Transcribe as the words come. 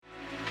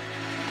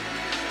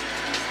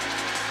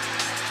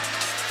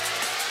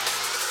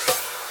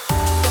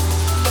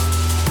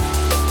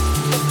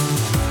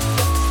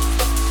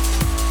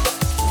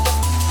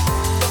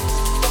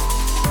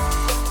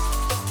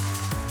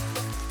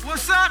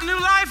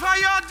How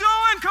y'all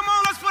doing? Come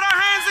on, let's put our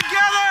hands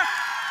together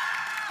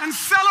and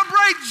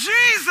celebrate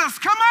Jesus.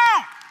 Come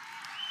on.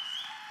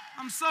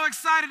 I'm so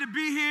excited to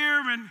be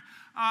here, and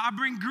I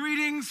bring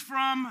greetings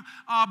from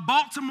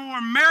Baltimore,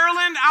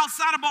 Maryland.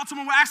 Outside of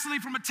Baltimore, we're actually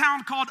from a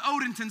town called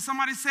Odenton.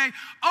 Somebody say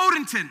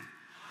Odenton.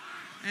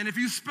 And if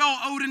you spell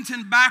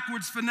Odenton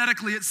backwards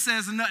phonetically, it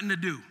says nothing to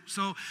do.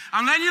 So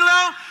I'm letting you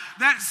know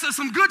that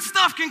some good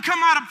stuff can come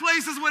out of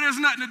places where there's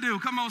nothing to do.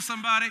 Come on,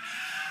 somebody.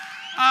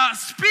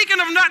 Speaking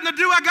of nothing to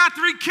do, I got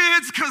 3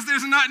 kids because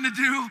there's nothing to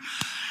do.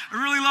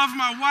 I really love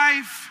my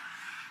wife.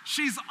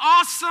 She's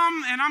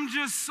awesome, and I'm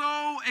just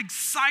so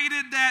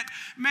excited that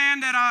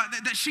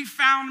she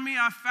found me.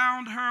 I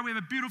found her. We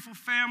have a beautiful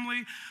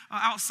family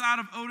outside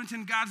of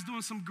Odenton. God's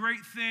doing some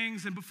great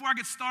things. And before I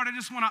get started, I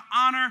just want to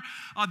honor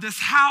this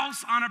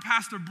house, honor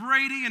Pastor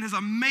Brady and his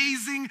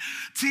amazing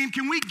team.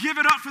 Can we give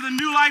it up for the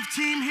New Life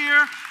team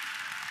here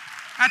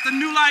at the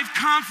New Life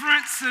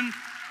Conference?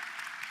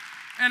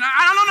 And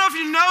I don't know if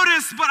you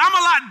noticed, but I'm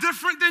a lot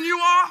different than you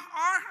all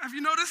are. Have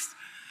you noticed?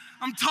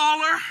 I'm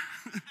taller.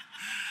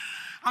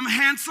 I'm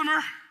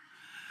handsomer.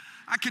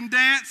 I can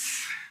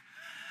dance.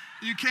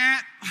 You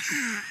can't.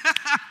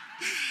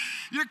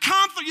 Your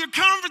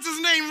conference is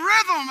named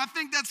Rhythm. I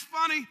think that's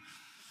funny.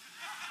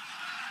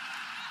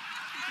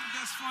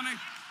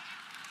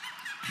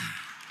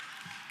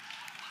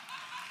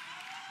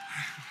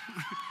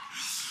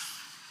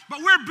 But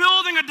we're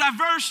building a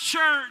diverse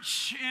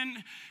church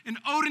in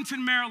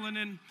Odenton, Maryland,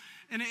 and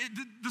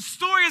the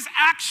story is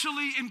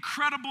actually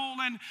incredible,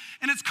 and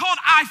it's called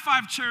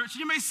I-5 Church.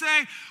 You may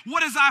say,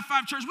 what is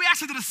I-5 Church? We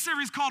actually did a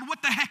series called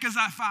What the Heck is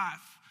I-5?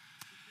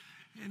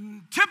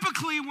 And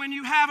typically when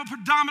you have a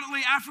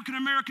predominantly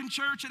African-American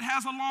church, it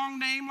has a long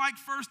name like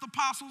First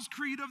Apostles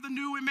Creed of the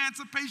New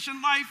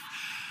Emancipation Life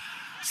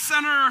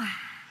Center.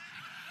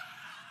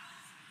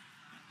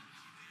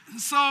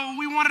 And so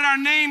we wanted our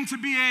name to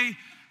be a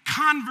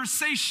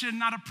conversation,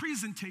 not a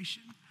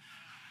presentation.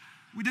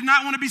 We did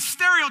not want to be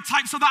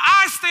stereotyped. So the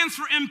I stands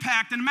for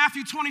impact. In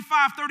Matthew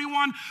 25,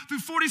 31 through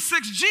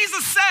 46,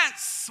 Jesus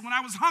says, when I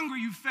was hungry,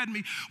 you fed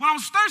me. When I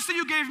was thirsty,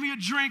 you gave me a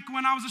drink.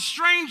 When I was a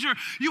stranger,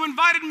 you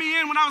invited me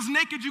in. When I was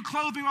naked, you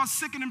clothed me. When I was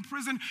sick and in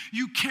prison,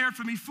 you cared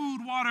for me.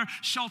 Food, water,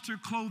 shelter,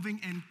 clothing,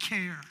 and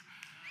care.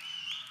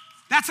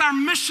 That's our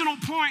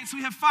missional points.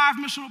 We have 5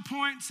 missional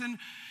points. And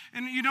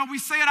you know, we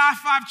say at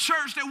I-5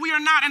 Church that we are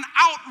not an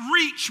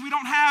outreach. We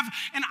don't have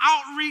an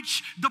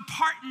outreach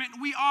department.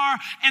 We are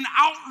an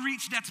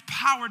outreach that's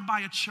powered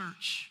by a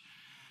church.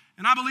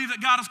 And I believe that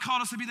God has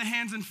called us to be the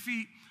hands and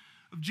feet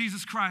of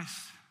Jesus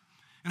Christ.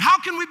 And how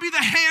can we be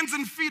the hands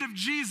and feet of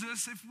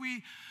Jesus if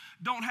we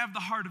don't have the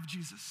heart of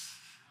Jesus?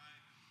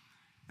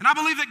 And I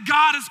believe that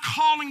God is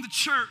calling the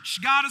church.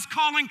 God is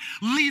calling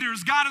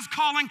leaders. God is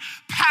calling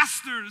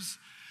pastors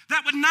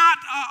that would not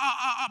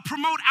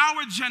promote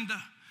our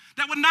agenda,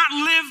 that would not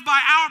live by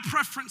our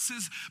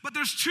preferences, but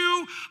there's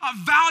 2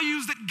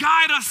 values that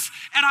guide us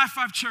at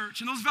I-5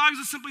 Church. And those values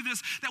are simply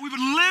this, that we would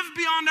live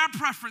beyond our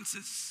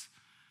preferences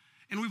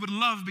and we would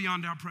love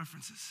beyond our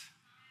preferences.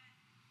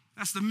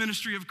 That's the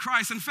ministry of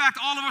Christ. In fact,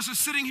 all of us are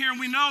sitting here and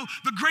we know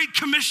the Great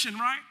Commission,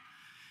 right?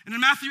 And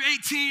in Matthew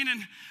 18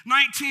 and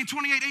 19,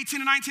 28,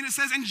 18 and 19, it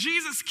says, and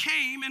Jesus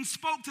came and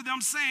spoke to them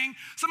saying,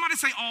 somebody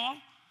say all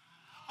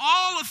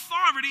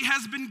authority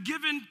has been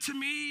given to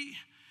me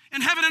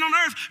in heaven and on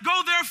earth.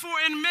 Go therefore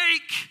and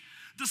make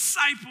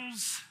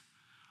disciples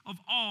of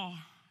all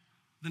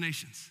the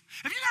nations.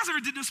 Have you guys ever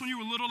did this when you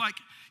were little? Like,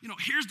 you know,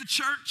 here's the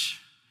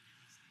church.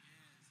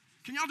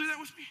 Can y'all do that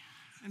with me?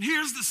 And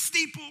here's the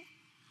steeple.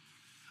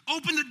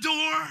 Open the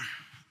door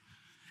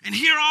and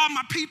hear all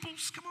my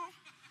peoples. Come on.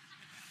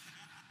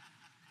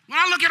 When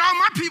I look at all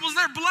my peoples,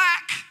 they're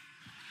black.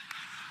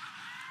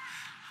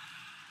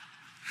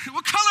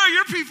 What color are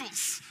your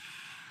peoples?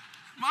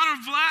 Mine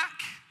are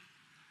black.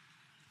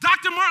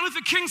 Dr. Martin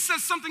Luther King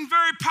says something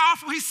very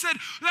powerful. He said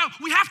that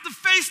we have to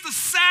face the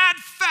sad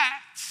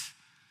fact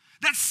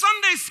that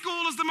Sunday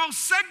school is the most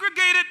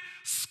segregated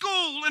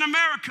school in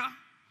America.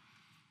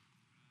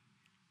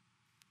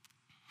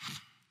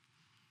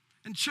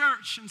 And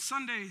church and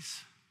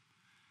Sundays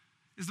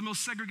is the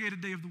most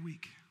segregated day of the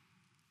week.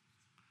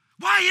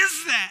 Why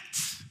is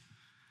that?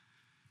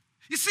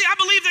 You see, I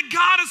believe that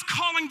God is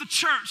calling the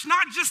church,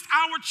 not just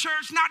our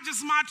church, not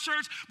just my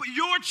church, but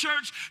your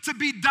church, to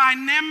be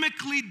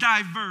dynamically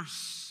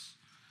diverse.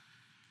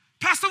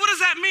 Pastor, what does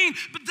that mean?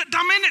 But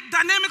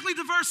dynamically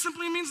diverse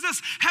simply means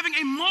this, having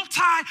a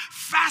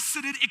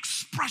multifaceted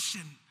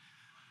expression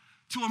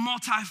to a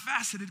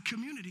multifaceted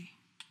community.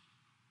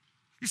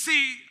 You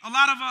see, a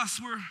lot of us,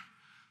 we're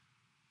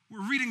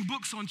reading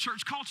books on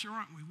church culture,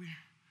 aren't we? We're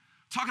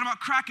talking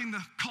about cracking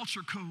the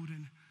culture code,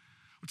 and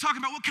we're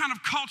talking about what kind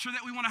of culture that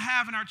we want to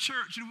have in our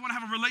church. Do we want to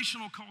have a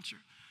relational culture?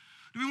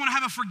 Do we want to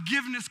have a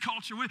forgiveness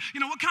culture? What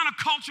kind of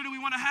culture do we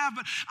want to have?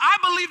 But I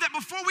believe that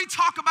before we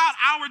talk about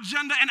our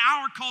agenda and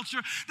our culture,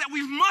 that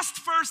we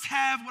must first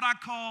have what I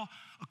call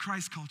a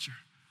Christ culture.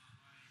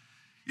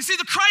 You see,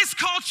 the Christ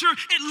culture,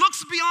 it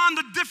looks beyond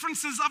the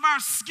differences of our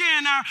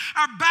skin,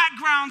 our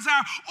backgrounds,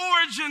 our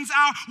origins,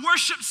 our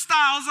worship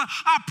styles,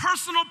 our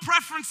personal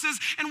preferences,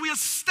 and we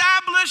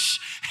establish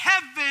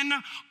heaven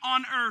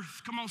on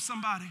earth. Come on,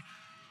 somebody.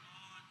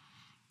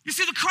 You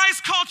see, the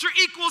Christ culture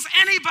equals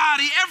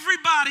anybody,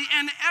 everybody,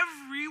 and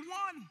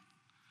everyone.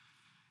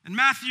 In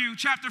Matthew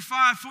chapter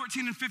 5,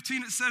 14 and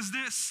 15, it says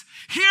this.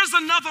 Here's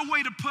another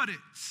way to put it.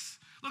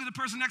 Look at the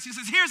person next to you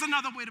and says, here's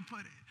another way to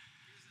put it.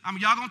 I mean,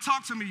 y'all gonna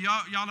talk to me.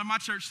 Y'all are my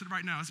church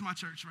right now. It's my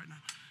church right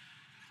now.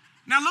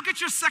 Now look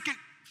at your second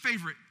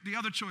favorite, the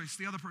other choice,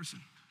 the other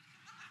person.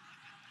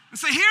 And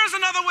say, here's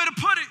another way to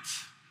put it.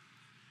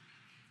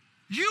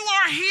 You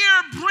are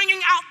here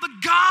bringing out the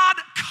God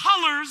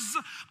colors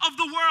of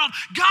the world.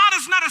 God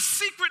is not a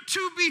secret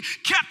to be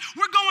kept.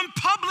 We're going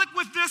public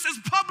with this, as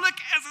public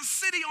as a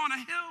city on a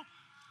hill.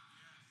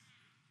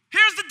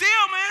 Here's the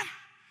deal, man.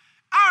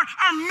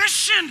 Our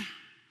mission,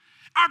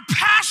 our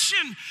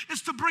passion is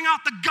to bring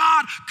out the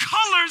God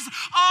colors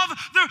of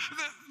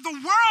the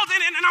world.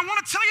 And I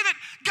want to tell you that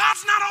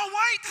God's not all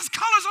white. His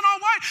colors are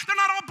not white. They're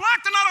not all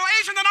black. They're not all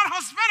Asian. They're not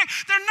all Hispanic.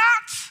 They're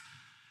not.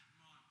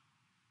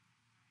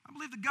 I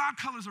believe the God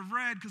colors are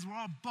red because we're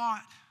all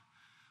bought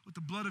with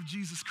the blood of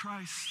Jesus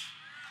Christ.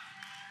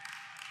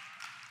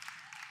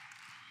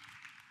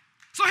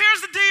 So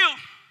here's the deal.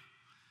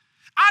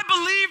 I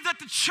believe that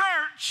the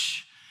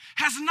church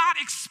has not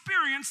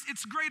experienced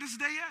its greatest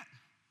day yet.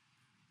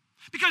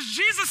 Because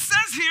Jesus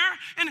says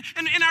here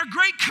in our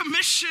Great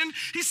Commission,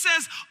 he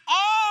says,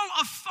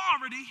 all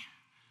authority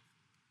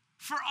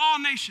for all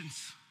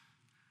nations.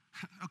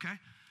 Okay?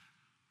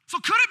 So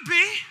could it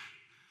be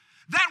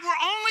that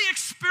we're only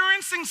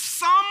experiencing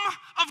some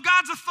of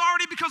God's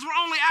authority because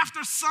we're only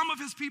after some of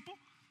his people?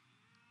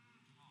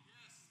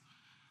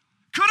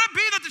 Could it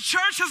be that the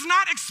church has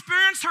not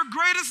experienced her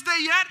greatest day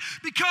yet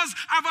because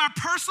of our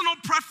personal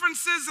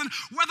preferences and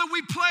whether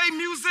we play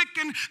music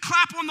and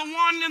clap on the 1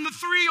 and the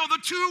 3 or the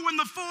 2 and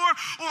the 4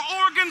 or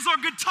organs or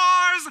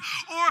guitars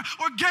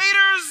or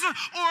gaiters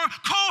or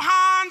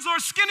Kohans or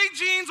skinny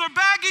jeans or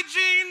baggy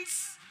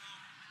jeans?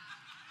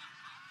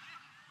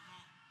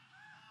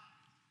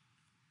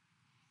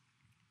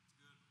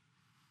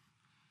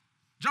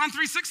 John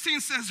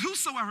 3:16 says,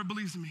 whosoever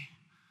believes in me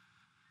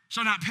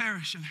shall not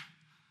perish and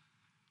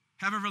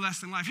have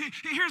everlasting life.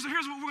 Here's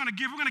what we're going to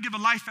give. We're going to give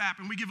a life app,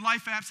 and we give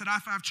life apps at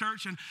I-5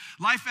 Church, and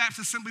life apps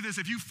is simply this.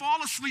 If you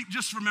fall asleep,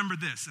 just remember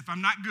this. If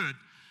I'm not good,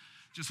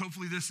 just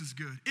hopefully this is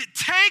good. It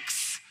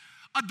takes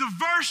a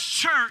diverse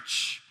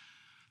church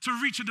to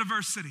reach a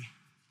diverse city.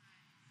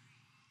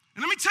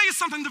 And let me tell you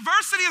something,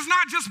 diversity is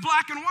not just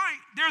black and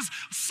white. There's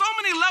so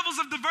many levels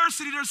of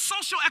diversity. There's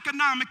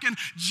socioeconomic and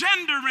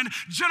gender and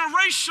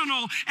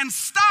generational and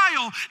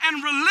style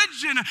and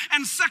religion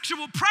and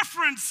sexual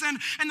preference. And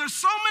there's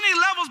so many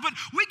levels, but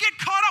we get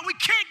caught up. We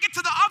can't get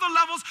to the other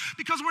levels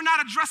because we're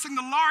not addressing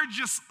the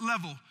largest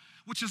level,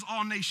 which is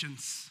all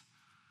nations.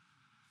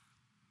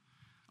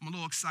 I'm a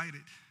little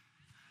excited.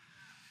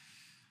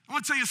 I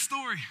want to tell you a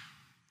story.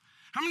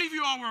 How many of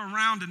you all were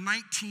around in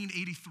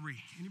 1983?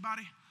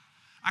 Anybody?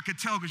 I could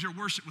tell because your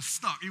worship was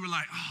stuck. You were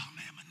like, oh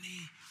man, my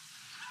knee.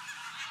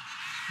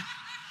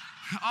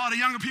 All the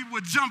younger people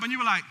would jump and you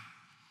were like.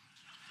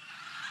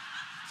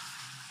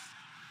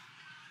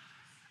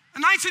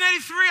 In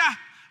 1983,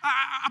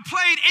 I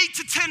played 8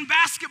 to 10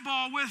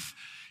 basketball with,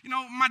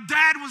 my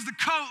dad was the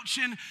coach.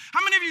 And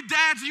how many of you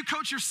dads, you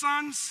coach your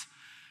sons?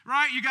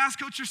 Right? You guys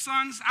coach your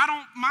sons?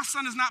 My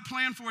son is not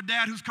playing for a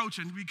dad who's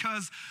coaching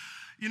because,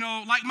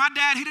 like my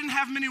dad, he didn't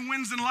have many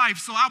wins in life,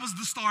 so I was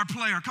the star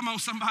player. Come on,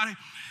 somebody.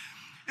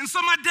 And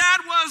so my dad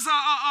was,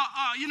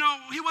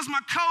 he was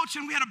my coach,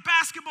 and we had a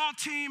basketball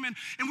team, and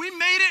we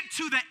made it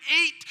to the 8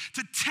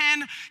 to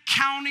 10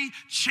 county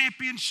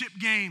championship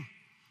game.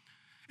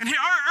 And here,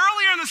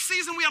 earlier in the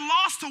season, we had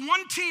lost to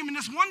one team, and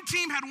this one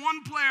team had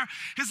one player.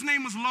 His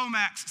name was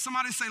Lomax.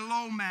 Somebody say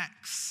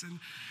Lomax. And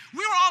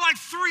we were all like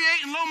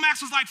 3'8", and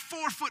Lomax was like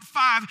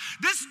 4'5".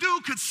 This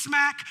dude could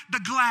smack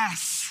the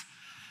glass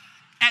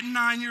at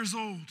 9 years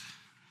old.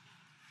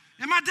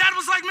 And my dad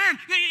was like, man,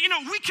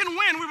 we can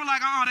win. We were like,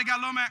 they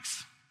got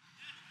Lomax.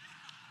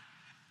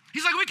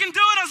 He's like, we can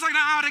do it. I was like,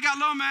 they got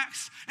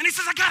Lomax. And he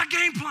says, I got a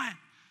game plan.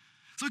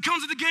 So he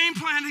comes with the game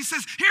plan, and he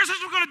says, here's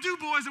what we're going to do,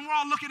 boys. And we're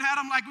all looking at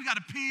him like, we got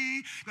to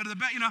pee, go to the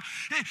bed,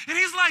 And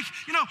he's like,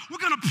 we're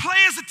going to play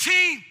as a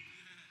team.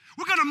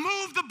 We're going to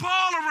move the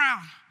ball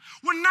around.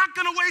 We're not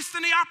going to waste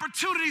any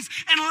opportunities.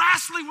 And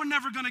lastly, we're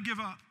never going to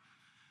give up.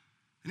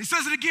 And he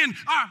says it again.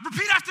 All right,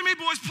 repeat after me,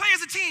 boys. Play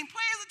as a team.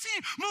 Play as a team.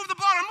 Move the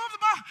ball. Move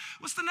the ball.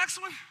 What's the next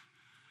one?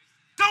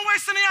 Don't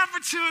waste any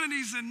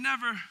opportunities and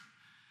never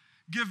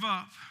give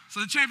up.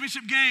 So the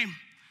championship game,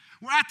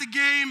 we're at the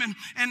game, and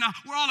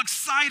we're all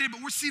excited,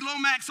 but we see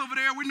Lomax over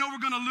there. We know we're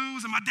going to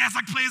lose. And my dad's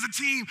like, play as a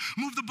team.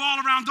 Move the ball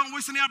around. Don't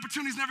waste any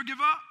opportunities. Never give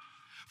up.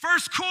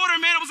 First quarter,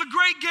 man, it was a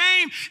great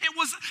game. It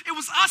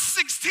was us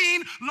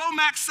 16,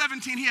 Lomax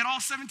 17. He had all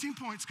 17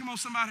 points. Come on,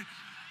 somebody.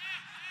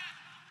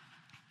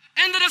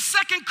 End of the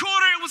second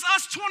quarter, it was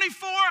us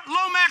 24,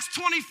 Lomax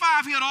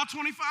 25. He had all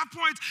 25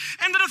 points.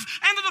 End of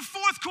the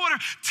fourth quarter,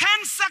 10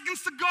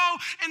 seconds to go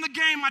in the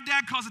game, my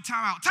dad calls a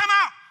timeout.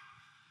 Timeout!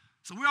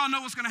 So we all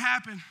know what's going to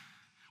happen.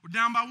 We're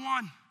down by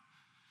 1.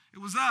 It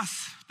was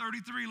us,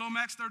 33,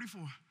 Lomax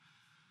 34.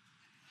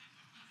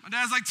 My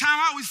dad's like,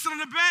 timeout. We sit on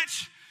the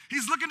bench.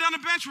 He's looking down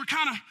the bench. We're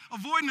kind of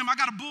avoiding him. I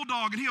got a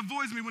bulldog, and he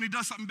avoids me when he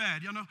does something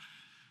bad, you know?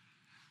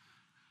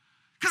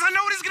 Because I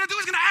know what he's going to do.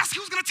 He's going to ask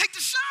who's going to take the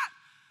shot.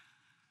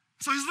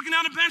 So he's looking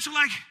down the bench and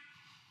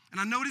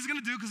I know what he's gonna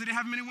do because he didn't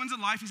have many wins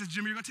in life. He says,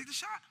 Jimmy, you're gonna take the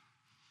shot.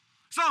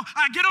 So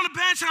I get on the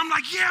bench and I'm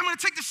like, yeah, I'm gonna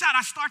take the shot.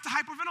 I start to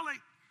hyperventilate.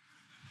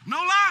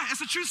 No lie, it's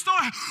a true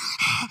story.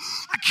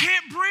 I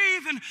can't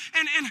breathe. And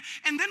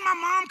then my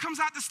mom comes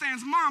out the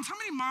stands. Moms, how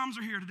many moms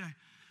are here today?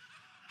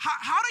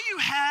 How do you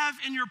have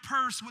in your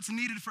purse what's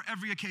needed for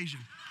every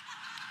occasion?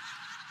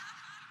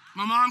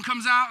 My mom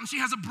comes out and she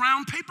has a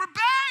brown paper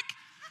bag.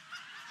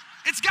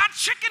 It's got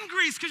chicken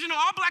grease, because you know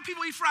all black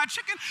people eat fried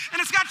chicken, and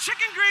it's got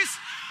chicken grease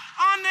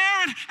on there,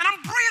 and I'm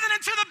breathing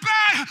into the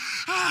bag,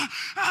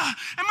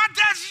 and my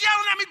dad's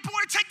yelling at me,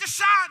 boy, take the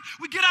shot.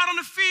 We get out on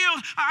the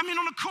field, on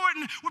the court,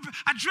 and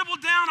I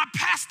dribble down, I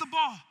pass the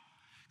ball,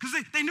 because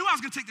they knew I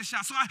was gonna take the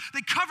shot, so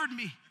they covered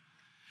me.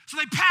 So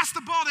they passed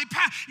the ball,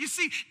 You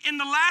see, in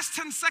the last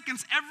 10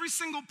 seconds, every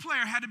single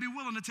player had to be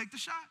willing to take the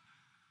shot.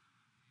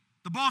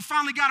 The ball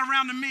finally got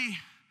around to me.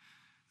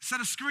 Set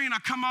a screen, I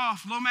come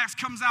off, Lomax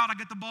comes out, I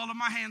get the ball in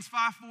my hands,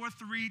 5, 4,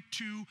 3,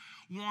 2,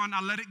 1.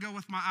 I let it go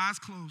with my eyes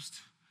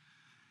closed.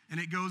 And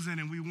it goes in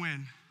and we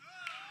win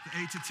the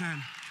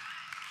 8-10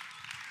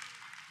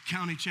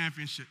 county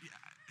championship. Yeah,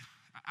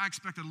 I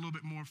expected a little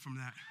bit more from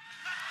that.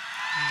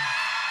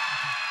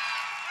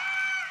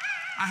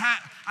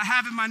 I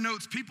have in my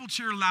notes, people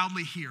cheer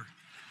loudly here.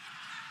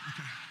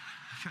 Okay.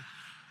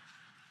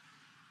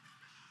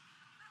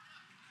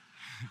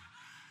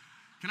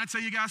 Can I tell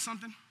you guys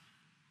something?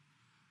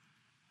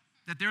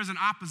 That there's an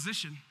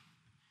opposition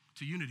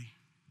to unity.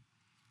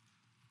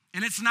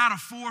 And it's not a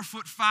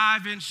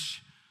 4'5"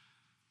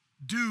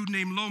 dude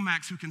named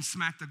Lomax who can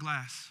smack the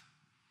glass.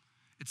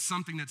 It's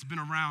something that's been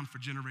around for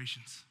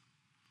generations.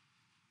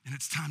 And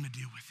it's time to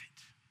deal with it.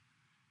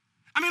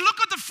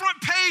 Look at the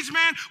front page,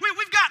 man.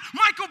 We've got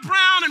Michael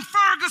Brown and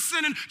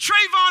Ferguson and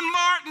Trayvon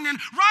Martin and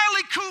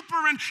Riley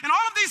Cooper and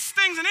all of these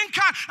things and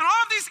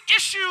all of these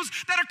issues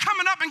that are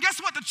coming up. And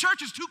guess what? The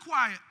church is too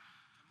quiet.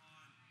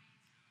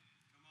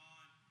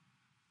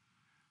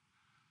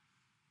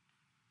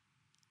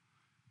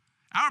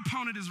 Our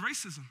opponent is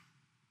racism.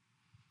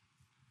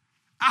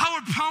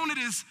 Our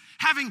opponent is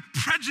having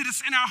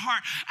prejudice in our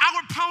heart.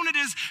 Our opponent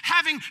is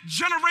having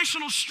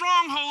generational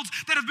strongholds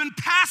that have been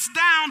passed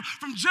down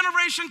from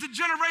generation to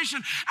generation.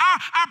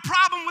 Our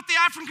problem with the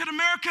African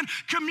American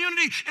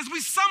community is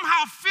we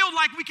somehow feel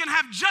like we can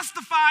have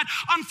justified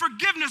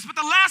unforgiveness. But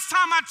the last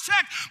time I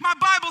checked, my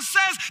Bible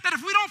says that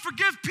if we don't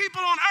forgive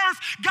people on earth,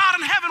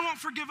 God in heaven won't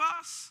forgive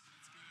us.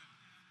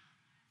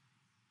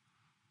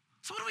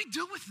 So what do we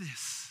do with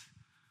this?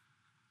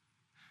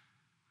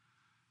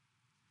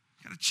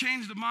 Got to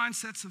change the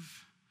mindsets of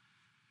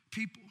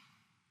people.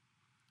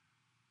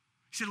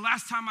 He said,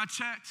 last time I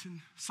checked,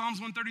 in Psalms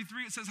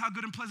 133, it says how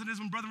good and pleasant it is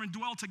when brethren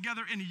dwell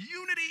together in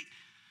unity.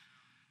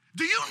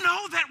 Do you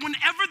know that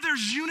whenever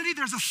there's unity,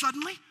 there's a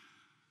suddenly?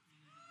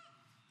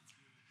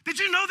 Did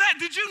you know that?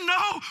 Did you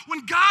know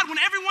when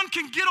everyone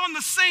can get on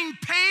the same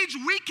page,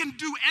 we can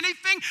do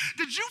anything?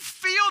 Did you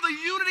feel the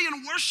unity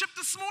in worship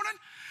this morning?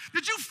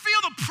 Did you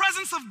feel the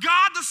presence of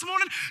God this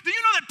morning? Do you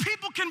know that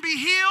people can be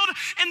healed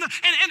and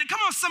come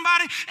on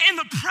somebody, in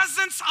the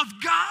presence of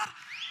God?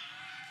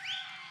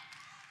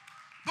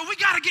 But we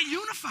got to get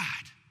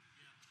unified.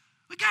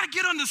 We got to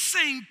get on the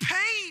same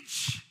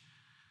page.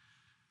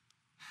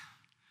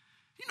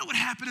 You know what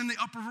happened in the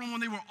upper room when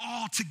they were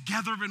all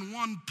together in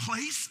one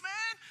place, man?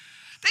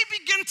 They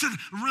begin to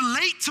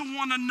relate to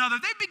one another.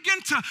 They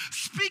begin to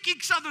speak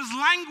each other's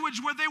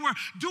language where they were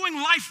doing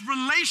life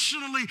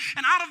relationally.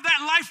 And out of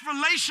that life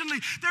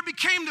relationally, there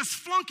became this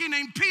flunky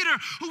named Peter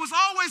who was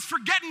always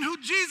forgetting who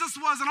Jesus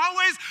was and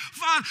always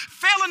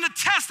failing the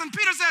test. And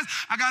Peter says,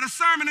 I got a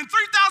sermon, and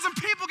 3,000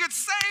 people get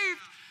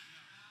saved.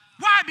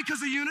 Why?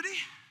 Because of unity.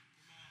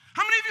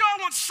 How many of you all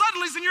want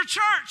suddenlies in your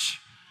church?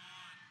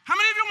 How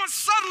many of you want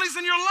suddenlies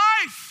in your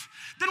life?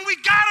 Then we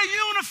gotta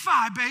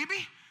unify,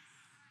 baby.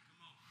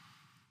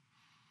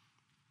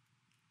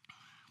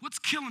 What's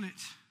killing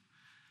it?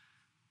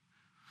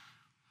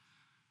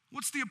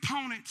 What's the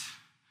opponent?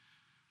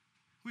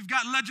 We've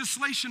got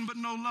legislation but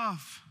no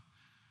love.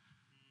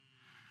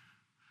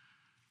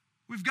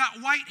 We've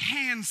got white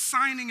hands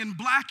signing in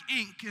black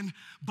ink and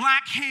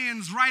black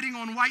hands writing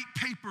on white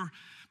paper,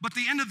 but at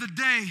the end of the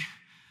day,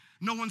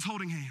 no one's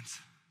holding hands.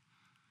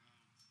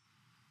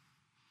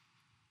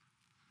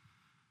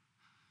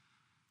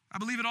 I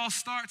believe it all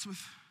starts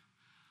with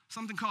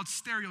something called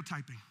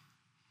stereotyping.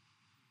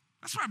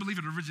 That's where I believe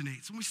it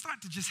originates. When we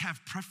start to just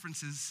have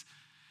preferences,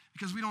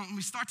 because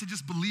we start to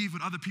just believe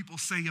what other people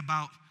say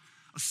about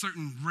a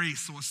certain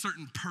race or a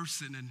certain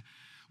person, and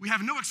we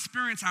have no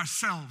experience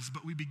ourselves,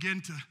 but we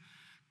begin to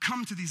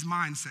come to these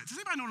mindsets. Does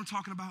anybody know what I'm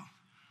talking about?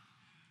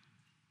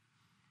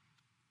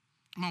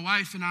 My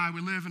wife and I, we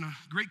live in a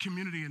great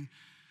community, and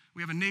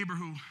we have a neighbor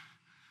who,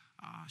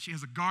 she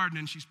has a garden,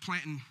 and she's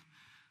planting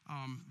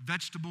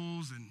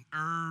vegetables and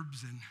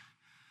herbs, and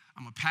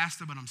I'm a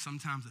pastor, but I'm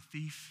sometimes a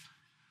thief.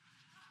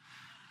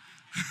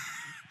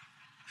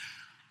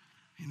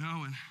 You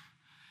know,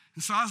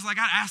 and so I was like,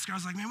 I asked her, I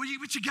was like, man,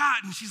 what you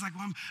got? And she's like,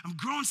 well, I'm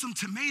growing some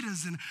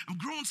tomatoes, and I'm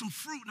growing some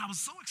fruit, and I was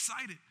so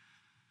excited.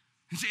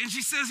 And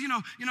she says,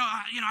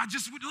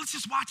 let's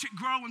just watch it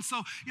grow. And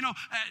so,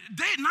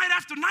 night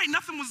after night,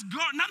 nothing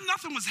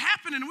was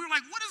happening. And we were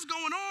like, what is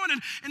going on?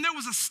 And there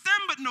was a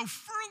stem, but no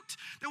fruit.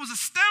 There was a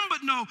stem,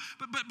 but no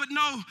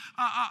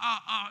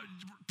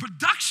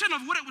production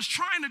of what it was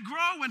trying to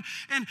grow.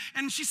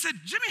 And she said,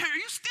 Jimmy, are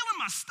you stealing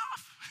my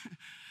stuff?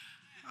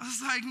 I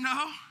was like,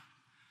 no.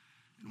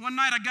 And one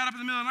night I got up in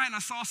the middle of the night and I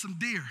saw some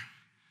deer.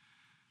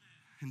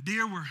 And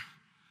deer were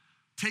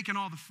taking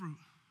all the fruit.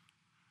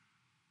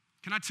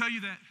 Can I tell you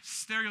that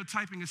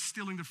stereotyping is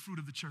stealing the fruit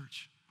of the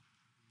church?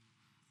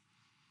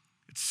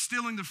 It's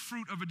stealing the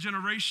fruit of a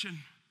generation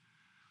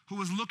who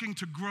was looking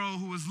to grow,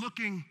 who was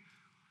looking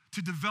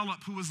to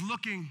develop, who was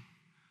looking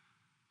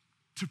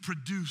to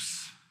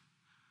produce.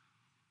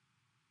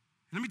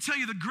 And let me tell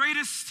you, the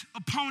greatest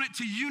opponent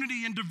to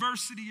unity and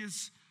diversity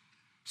is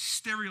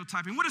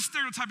stereotyping. What is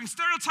stereotyping?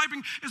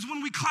 Stereotyping is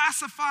when we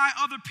classify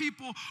other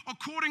people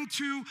according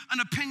to an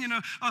opinion,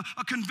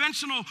 a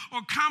conventional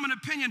or common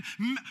opinion,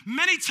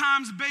 many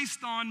times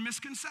based on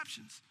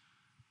misconceptions.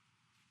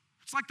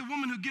 It's like the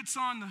woman who gets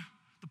on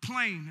the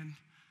plane, and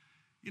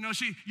you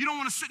don't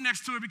want to sit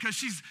next to her because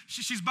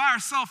she's by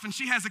herself and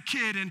she has a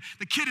kid, and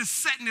the kid is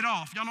setting it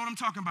off. Y'all know what I'm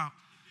talking about?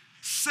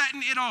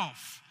 Setting it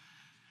off.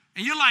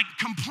 And you're like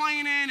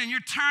complaining and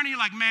you're turning, you're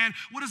like, man,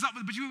 what is up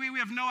with, but we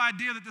have no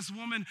idea that this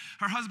woman,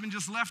 her husband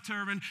just left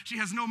her and she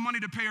has no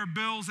money to pay her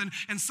bills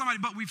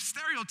but we've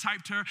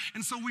stereotyped her, and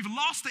so we've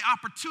lost the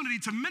opportunity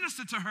to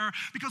minister to her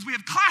because we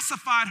have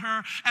classified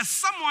her as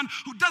someone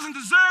who doesn't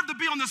deserve to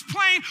be on this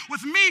plane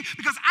with me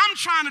because I'm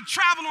trying to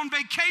travel on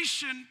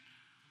vacation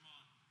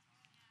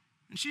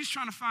and she's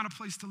trying to find a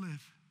place to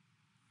live.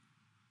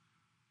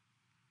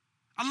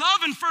 I love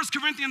in 1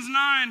 Corinthians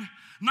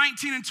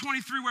 9:19 and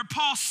 23, where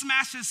Paul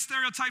smashes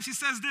stereotypes. He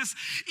says this,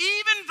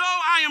 even though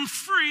I am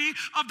free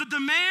of the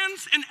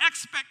demands and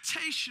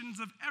expectations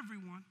of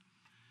everyone,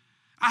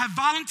 I have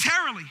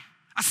voluntarily,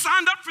 I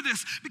signed up for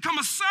this, become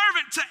a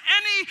servant to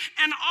any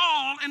and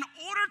all in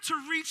order to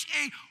reach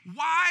a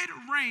wide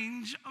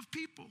range of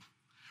people.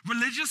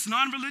 Religious,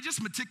 non-religious,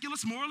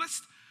 meticulous,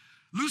 moralist,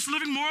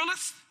 loose-living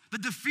moralist, the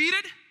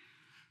defeated,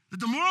 the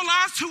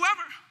demoralized,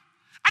 whoever.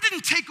 I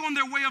didn't take on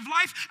their way of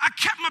life. I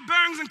kept my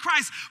bearings in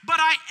Christ, but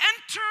I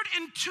entered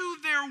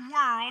into their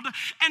world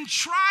and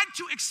tried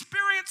to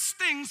experience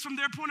things from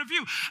their point of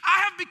view. I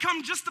have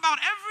become just about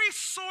every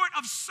sort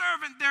of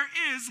servant there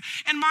is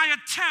in my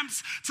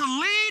attempts to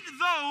lead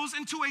those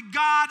into a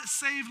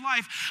God-saved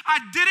life. I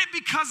did it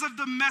because of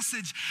the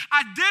message.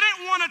 I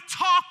didn't want to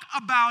talk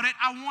about it.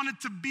 I wanted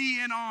to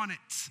be in on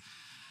it.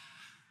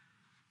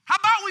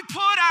 How about we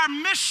put our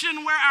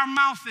mission where our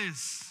mouth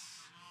is?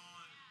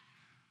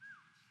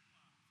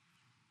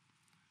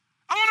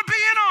 I want to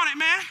be in on it,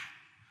 man.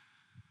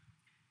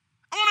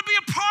 I want to be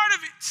a part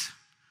of it.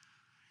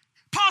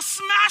 Paul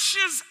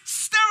smashes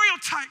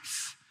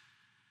stereotypes.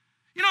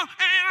 And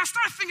I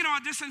started thinking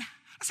about this, and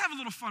let's have a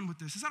little fun with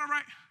this. Is that all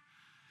right?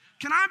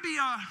 Can I be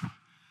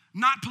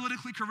not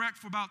politically correct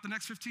for about the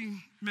next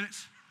 15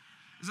 minutes?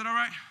 Is that all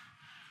right?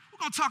 We're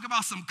going to talk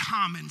about some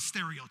common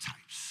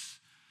stereotypes.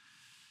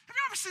 Have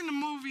you ever seen the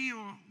movie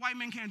or White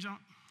Men Can't Jump?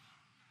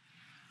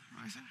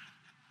 Right?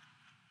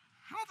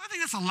 I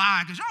think that's a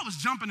lie, because y'all was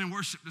jumping in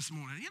worship this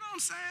morning. You know what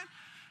I'm saying?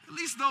 At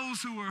least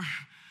those who were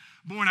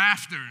born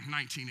after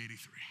 1983.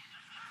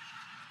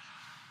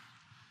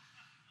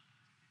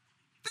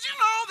 Did you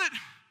know that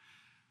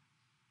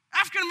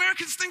African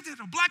Americans think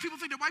that, or black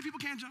people think that white people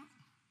can't jump?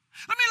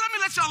 Let me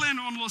let y'all in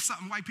on a little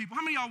something, white people.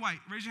 How many of y'all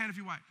white? Raise your hand if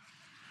you're white.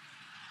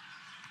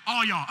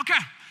 All y'all,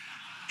 okay.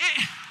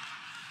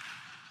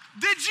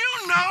 Did you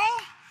know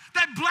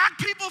that black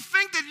people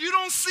think that you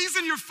don't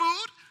season your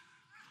food?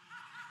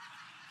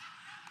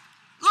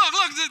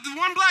 Look, the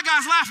one black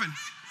guy's laughing.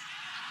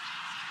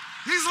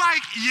 He's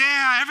like,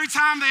 yeah, every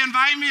time they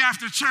invite me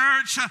after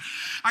church,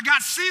 I got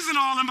season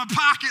oil in my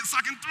pocket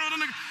so I can throw it in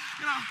the,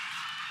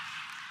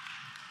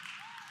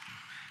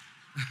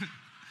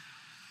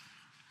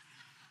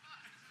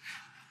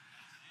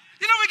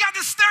 we got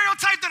this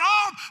stereotype that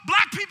all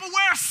black people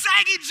wear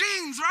saggy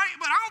jeans, right?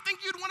 But I don't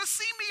think you'd want to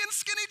see me in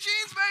skinny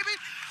jeans, baby.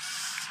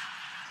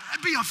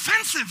 That'd be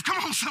offensive.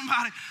 Come on,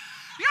 somebody.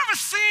 You ever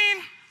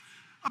seen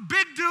a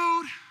big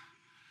dude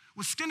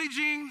with skinny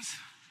jeans,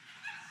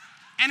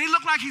 and he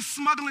looked like he's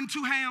smuggling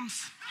 2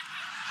 hams?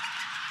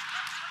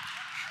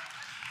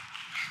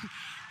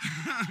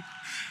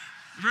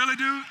 Really,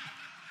 dude?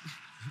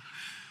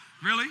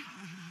 Really?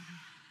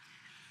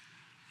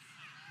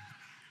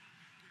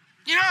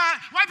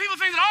 White people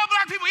think that all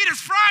black people eat is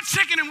fried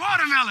chicken and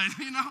watermelon,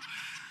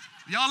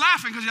 Y'all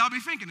laughing because y'all be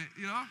thinking it,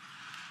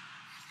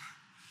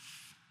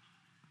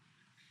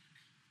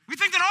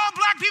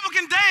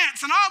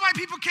 dance, and all white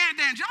people can't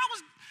dance.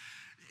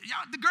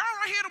 The girl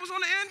right here that was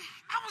on the end,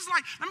 I was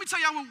like, let me tell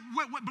y'all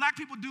what black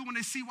people do when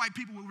they see white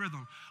people with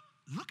rhythm.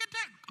 Look at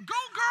that. Go,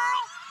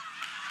 girl.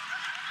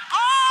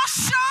 Oh,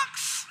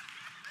 shucks.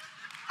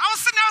 I was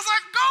sitting there, I was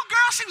like, go,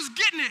 girl. She was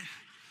getting it.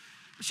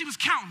 But she was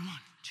counting 1,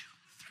 2,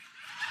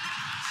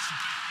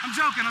 3. I'm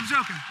joking. I'm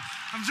sorry.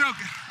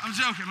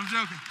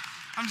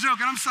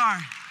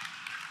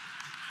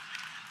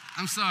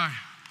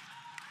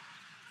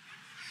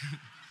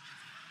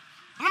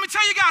 But let me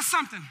tell you guys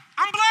something.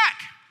 I'm black.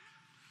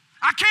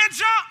 I can't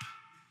jump.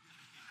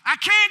 I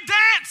can't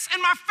dance.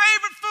 And my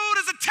favorite food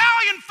is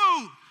Italian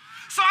food.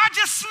 So I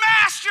just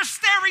smashed your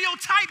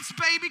stereotypes,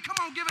 baby. Come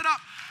on, give it up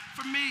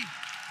for me.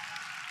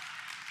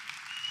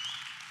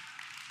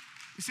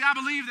 You see, I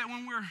believe that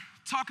when we're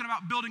talking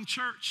about building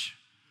church,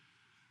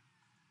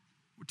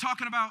 we're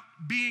talking about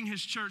being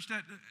his church,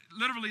 that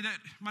literally that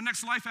my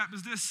next life app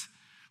is this: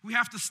 we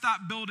have to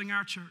stop building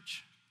our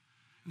church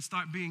and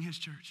start being his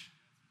church.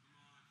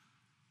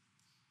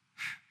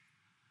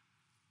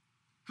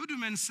 Who do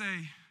men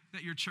say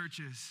that your church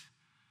is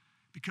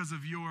because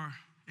of your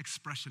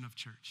expression of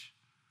church?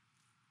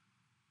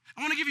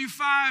 I want to give you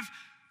 5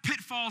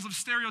 pitfalls of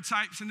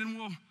stereotypes, and then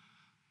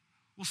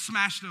we'll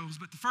smash those.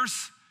 But the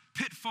first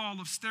pitfall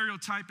of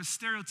stereotype is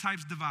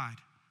stereotypes divide.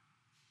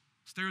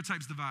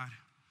 Stereotypes divide.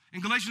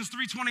 In Galatians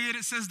 3:28,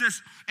 it says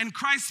this: in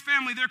Christ's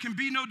family, there can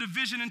be no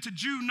division into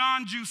Jew,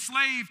 non-Jew,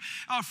 slave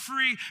or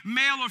free,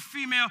 male or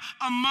female.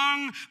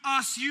 Among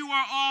us, you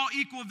are all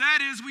equal. That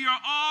is, we are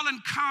all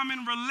in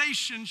common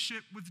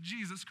relationship with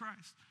Jesus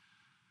Christ.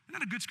 Isn't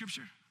that a good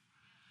scripture?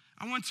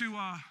 I went to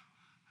a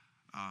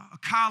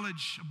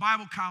college, a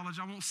Bible college.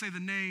 I won't say the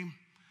name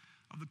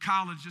of the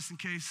college just in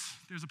case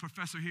there's a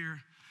professor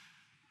here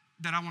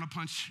that I want to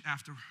punch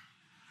after.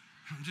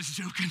 I'm just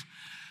joking.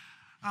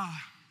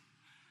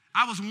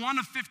 I was one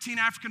of 15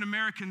 African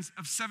Americans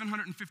of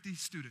 750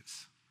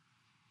 students.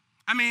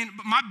 I mean,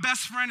 my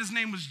best friend, his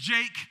name was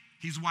Jake.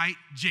 He's white,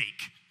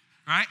 Jake,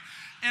 right?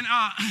 And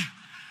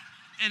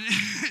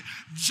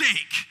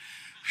Jake,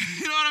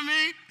 you know what I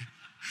mean?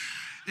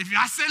 If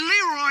I said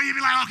Leroy, you'd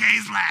be like, okay,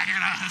 he's black. You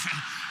know?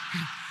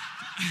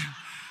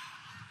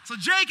 So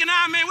Jake and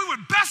I, man, we were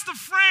best of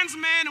friends,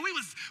 man, and we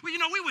would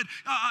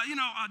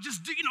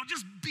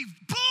just be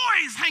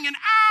boys hanging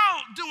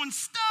out, doing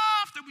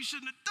stuff that we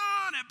shouldn't have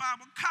done at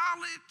Bible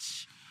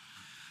college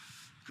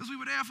because we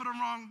were there for the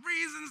wrong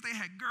reasons. They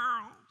had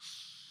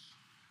girls.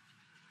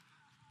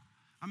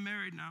 I'm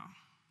married now.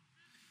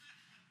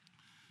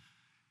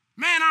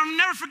 Man, I'll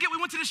never forget, we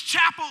went to this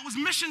chapel. It was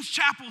Missions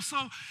Chapel. So,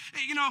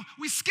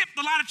 we skipped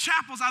a lot of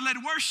chapels. I led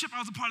worship. I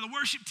was a part of the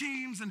worship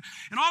teams and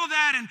all of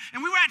that.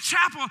 And we were at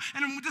chapel,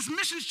 and in this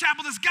Missions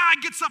Chapel, this guy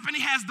gets up and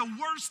he has the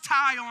worst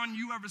tie on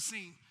you ever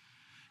seen.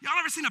 Y'all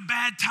ever seen a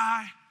bad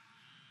tie?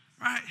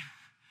 Right?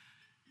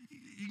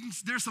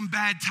 There's some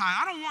bad tie.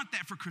 I don't want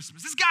that for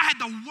Christmas. This guy had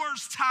the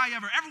worst tie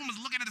ever. Everyone was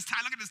looking at his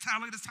tie, look at this tie,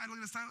 look at this tie, look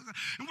at this tie.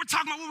 And we're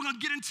talking about what we're going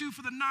to get into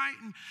for the night.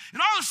 And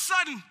all of a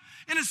sudden,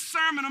 in his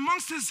sermon,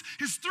 amongst his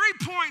 3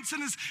 points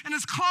and his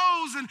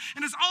clothes and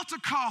his altar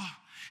call,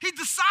 he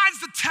decides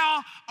to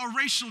tell a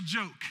racial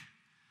joke.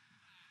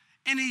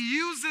 And he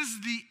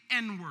uses the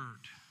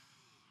N-word.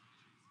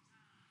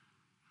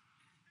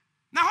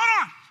 Now,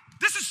 hold on.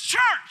 This is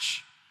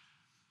church.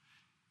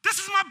 This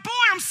is my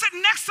boy. I'm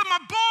sitting next to my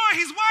boy.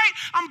 He's white.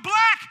 I'm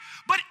black.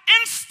 But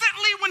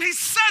instantly when he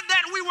said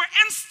that, we were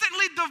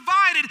instantly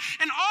divided.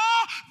 And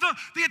all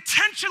the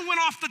attention went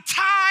off the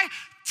tie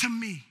to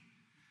me.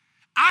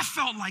 I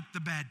felt like the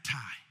bad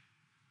tie.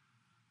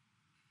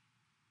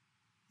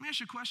 Let me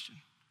ask you a question.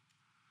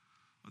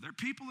 Are there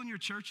people in your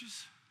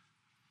churches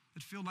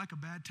that feel like a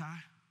bad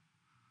tie?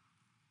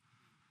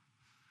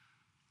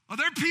 Are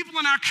there people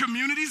in our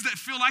communities that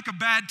feel like a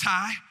bad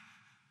tie?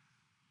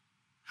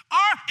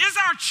 Is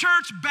our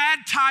church bad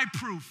tie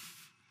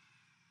proof?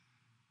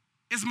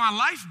 Is my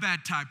life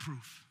bad tie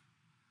proof?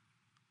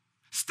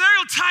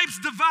 Stereotypes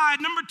divide.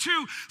 Number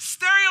 2,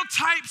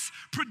 stereotypes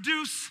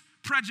produce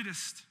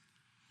prejudice.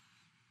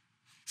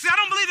 See, I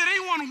don't believe that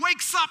anyone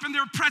wakes up and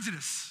they're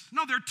prejudiced.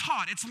 No, they're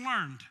taught. It's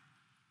learned.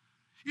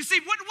 You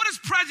see, what is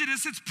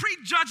prejudice? It's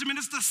prejudgment.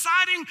 It's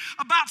deciding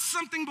about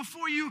something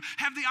before you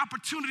have the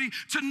opportunity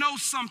to know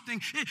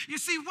something. You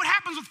see, what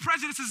happens with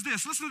prejudice is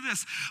this. Listen to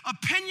this.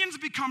 Opinions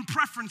become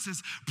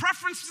preferences.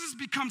 Preferences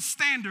become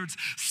standards.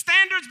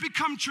 Standards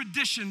become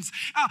traditions.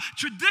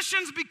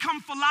 Traditions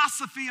become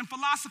philosophy, and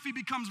philosophy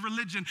becomes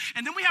religion.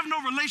 And then we have no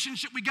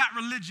relationship. We got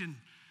religion.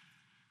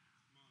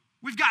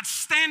 We've got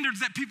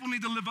standards that people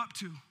need to live up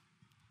to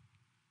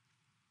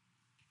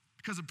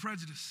because of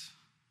prejudice.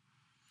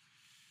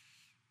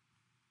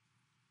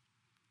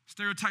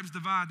 Stereotypes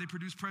divide, they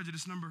produce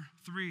prejudice. Number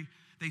 3,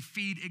 they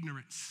feed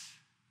ignorance.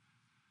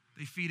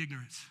 They feed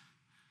ignorance.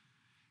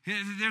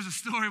 There's a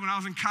story when I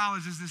was in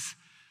college,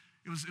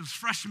 it was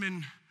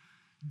freshman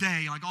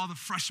day, like all the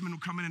freshmen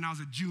would come in and I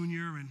was a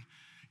junior and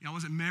I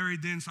wasn't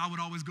married then, so I would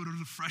always go to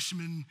the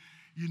freshman,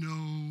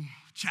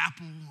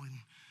 chapel and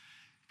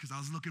because I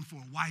was looking for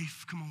a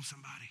wife. Come on,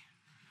 somebody.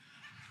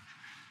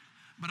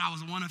 But I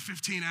was one of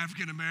 15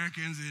 African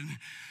Americans, and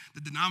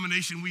the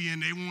denomination we in,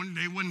 they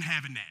weren't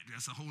having that.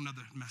 That's a whole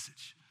nother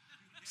message.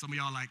 Some of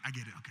y'all like, I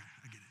get it, okay,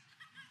 I get it.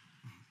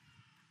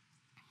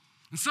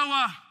 And so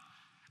I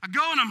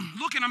go and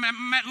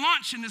I'm at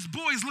lunch, and this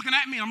boy is looking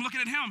at me, I'm looking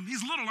at him.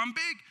 He's little, I'm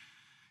big.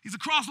 He's a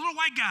little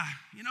white guy,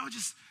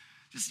 just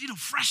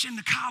fresh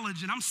into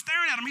college, and I'm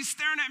staring at him, he's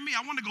staring at me.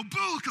 I wanted to go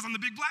boo, because I'm the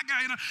big black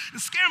guy,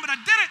 and scare him, but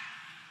I didn't.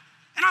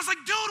 And I was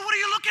like, dude, what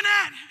are you looking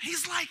at?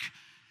 He's like,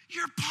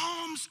 your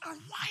palms are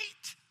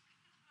white.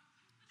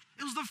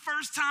 It was the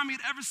first time he'd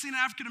ever seen an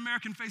African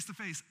American face to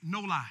face, no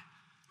lie.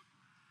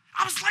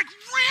 I was like,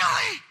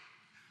 really?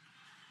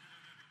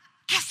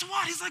 Guess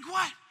what? He's like,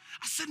 what?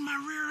 I said, my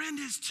rear end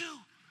is too.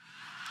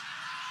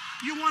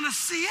 You want to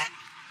see it?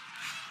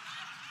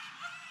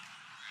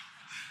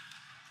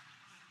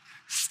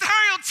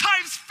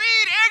 Stereotypes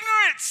feed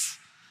ignorance.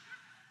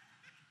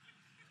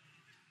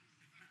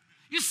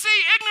 You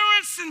see,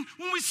 ignorance, and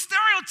when we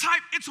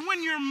stereotype, it's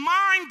when your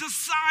mind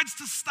decides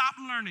to stop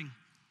learning.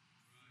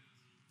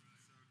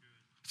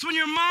 It's when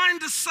your mind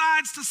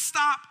decides to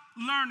stop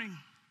learning.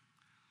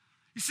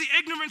 You see,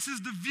 ignorance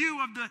is the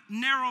view of the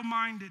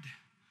narrow-minded.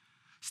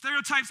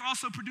 Stereotypes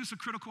also produce a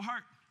critical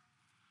heart.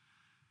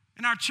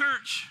 In our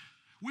church,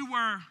 we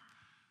were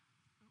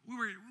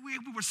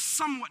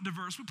somewhat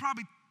diverse. We're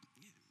probably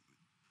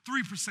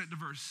 3%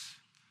 diverse.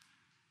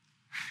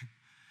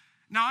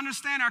 Now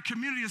understand, our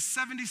community is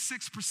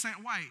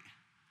 76% white,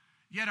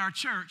 yet our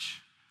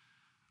church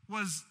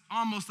was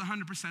almost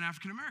 100%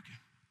 African American.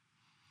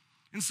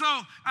 And so,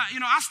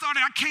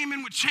 I came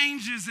in with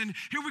changes, and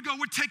here we go,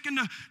 we're taking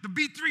the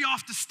B3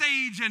 off the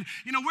stage, and,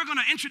 we're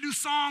gonna introduce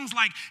songs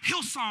like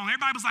Hillsong.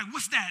 Everybody was like,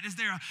 what's that? Is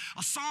there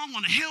a song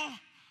on a hill?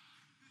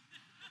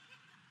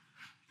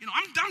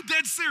 I'm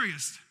dead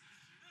serious.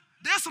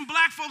 There's some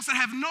black folks that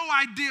have no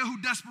idea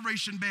who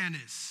Desperation Band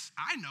is.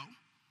 I know,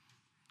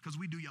 because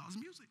we do y'all's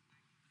music.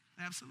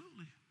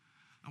 Absolutely.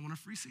 I want a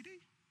free CD.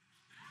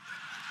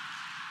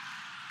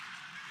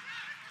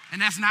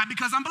 And that's not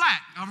because I'm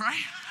black, all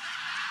right?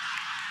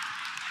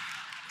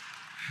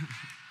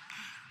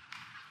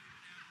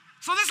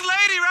 So this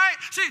lady, right?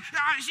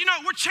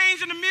 We're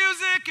changing the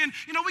music, and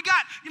we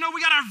got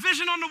our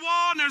vision on the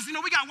wall, and there's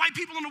we got white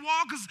people on the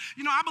wall, because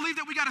I believe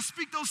that we got to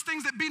speak those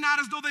things that be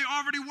not as though they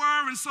already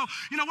were. And so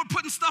we're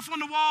putting stuff on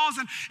the walls,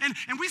 and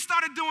we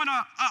started doing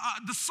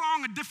the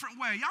song a different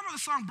way. Y'all know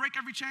the song "Break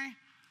Every Chain"?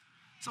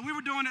 So we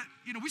were doing it.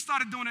 We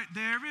started doing it.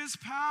 There is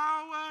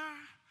power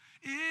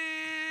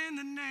in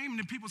the name, and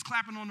then people was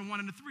clapping on the 1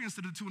 and the 3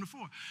 instead of the 2 and the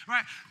 4,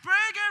 right?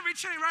 Break every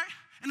chain, right?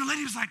 And the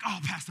lady was like, "Oh,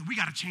 Pastor, we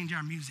got to change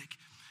our music."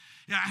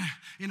 Yeah,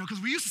 because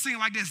we used to sing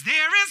like this.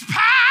 There is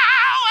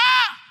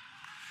power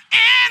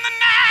in the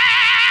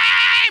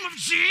name of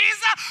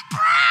Jesus.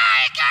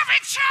 Break every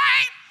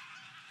chain.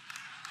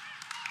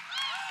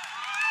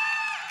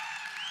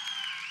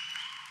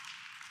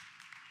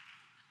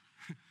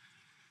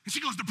 And she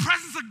goes, the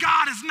presence of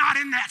God is not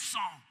in that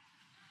song,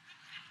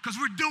 because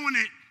we're doing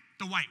it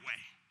the white way.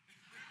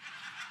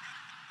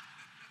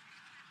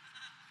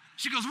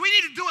 She goes, we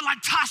need to do it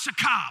like Tasha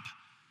Cobb.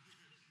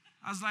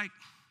 I was like,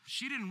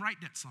 she didn't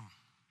write that song.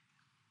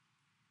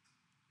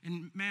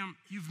 And ma'am,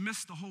 you've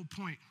missed the whole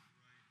point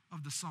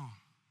of the song.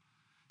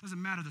 It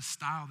doesn't matter the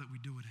style that we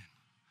do it in.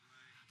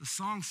 The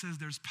song says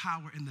there's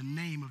power in the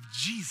name of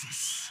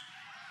Jesus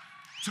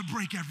to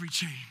break every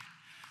chain.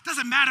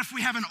 Doesn't matter if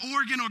we have an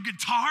organ or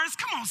guitars.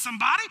 Come on,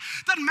 somebody.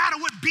 Doesn't matter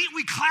what beat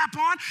we clap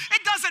on.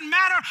 It doesn't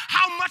matter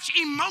how much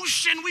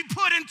emotion we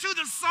put into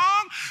the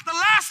song. The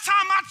last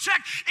time I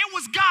checked, it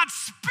was God's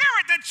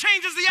Spirit that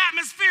changes the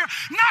atmosphere,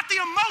 not the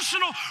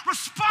emotional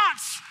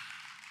response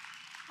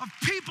of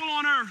people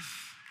on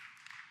earth.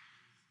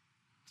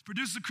 It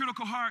produces a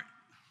critical heart.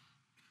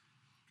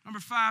 Number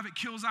 5, it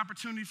kills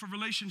opportunity for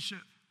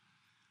relationship.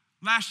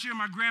 Last year,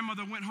 my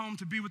grandmother went home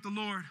to be with the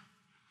Lord,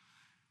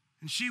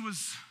 and she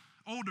was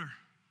older.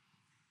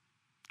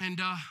 And,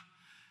 I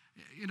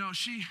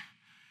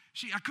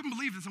couldn't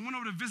believe this. I went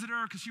over to visit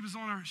her because she was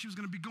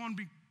going to be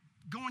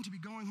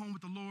going home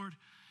with the Lord.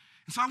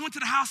 And so I went to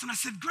the house and I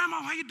said,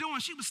 "Grandma, how you doing?"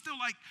 She was still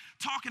like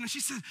talking, and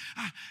she said,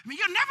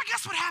 "You'll never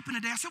guess what happened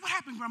today." I said, "What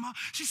happened, Grandma?"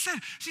 She said,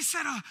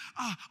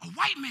 a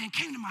white man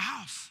came to my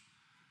house.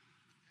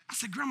 I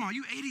said, "Grandma,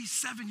 you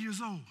 87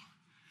 years old.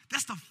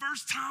 That's the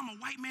first time a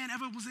white man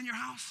ever was in your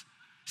house?"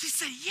 She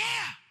said,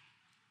 "Yeah."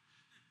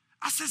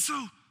 I said,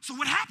 so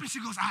what happened?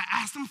 She goes, "I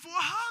asked him for a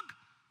hug."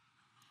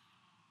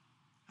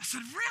 I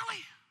said,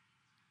 "Really?"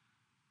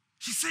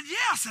 She said,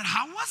 "Yeah." I said,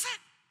 "How was it?"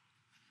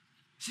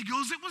 She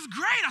goes, "It was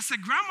great." I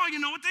said, "Grandma, you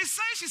know what they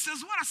say?" She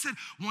says, "What?" I said,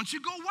 "Once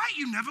you go white,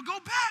 you never go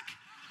back."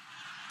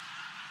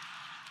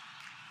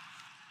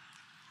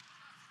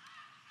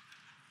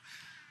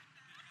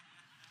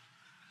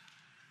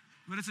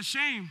 But it's a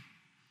shame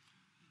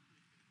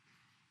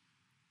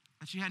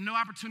that she had no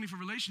opportunity for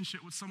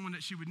relationship with someone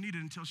that she would need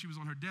it until she was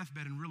on her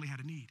deathbed and really had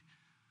a need.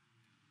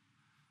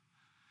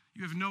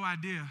 You have no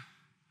idea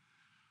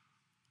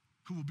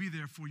who will be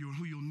there for you and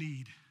who you'll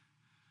need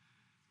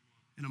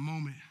in a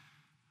moment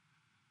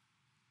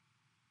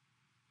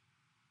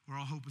where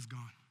all hope is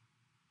gone.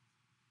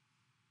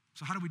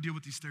 So how do we deal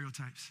with these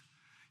stereotypes?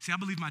 See, I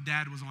believe my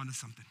dad was onto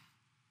something.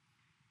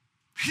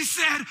 He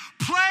said,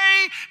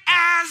 play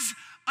as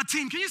a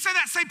team. Can you say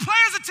that? Say, play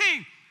as a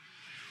team.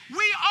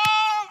 We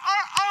all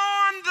are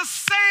on the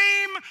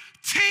same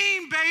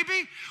team,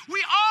 baby. We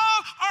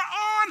all are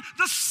on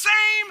the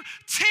same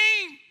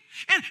team.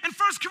 In 1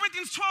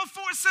 Corinthians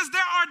 12:4, it says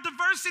there are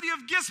diversity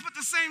of gifts, but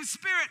the same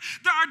Spirit.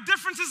 There are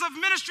differences of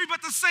ministry,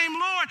 but the same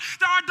Lord.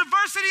 There are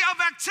diversity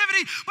of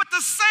activity, but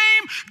the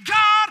same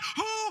God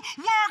who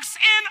works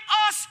in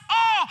us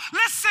all.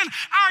 Listen,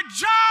 our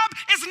job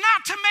is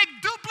not to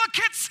make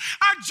duplicates.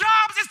 Our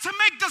job is to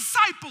make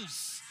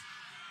disciples.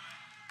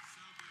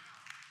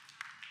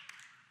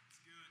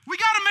 We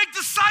got to make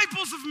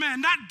disciples of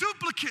men, not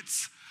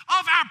duplicates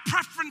of our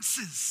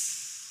preferences.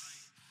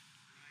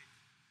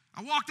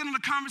 I walked into the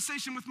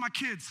conversation with my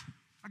kids.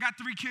 I got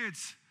 3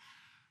 kids.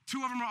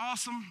 2 of them are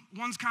awesome.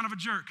 One's kind of a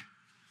jerk.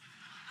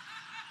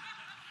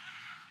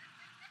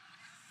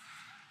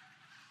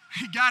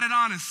 He got it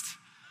honest.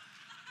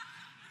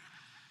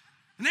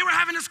 And they were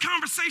having this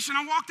conversation.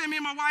 I walked in, me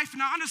and my wife,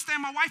 and I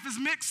understand my wife is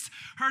mixed.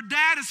 Her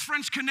dad is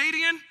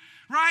French-Canadian,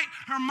 right?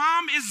 Her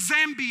mom is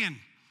Zambian.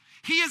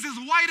 He is as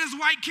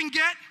white can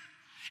get,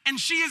 and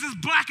she is as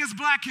black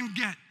can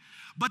get.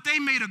 But they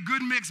made a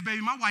good mix, baby.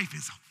 My wife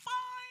is fine.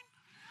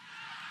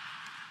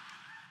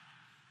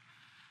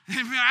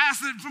 If I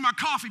asked it for my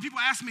coffee, people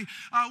ask me,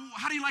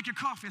 how do you like your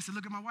coffee? I said,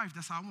 look at my wife.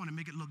 That's how I want to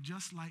make it look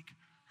just like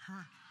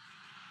her.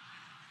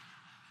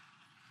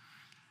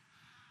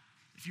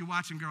 If you're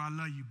watching, girl, I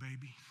love you,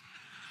 baby.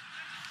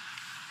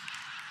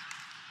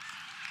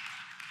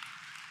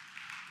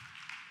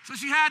 So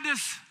they had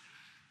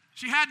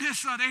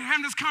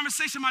this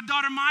conversation. My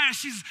daughter Maya,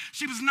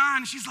 she was 9,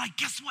 and she's like,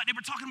 guess what? They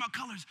were talking about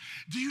colors.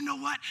 Do you know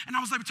what? And I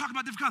was like, we're talking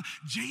about different colors.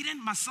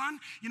 Jaden, my son,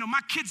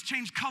 my kids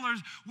change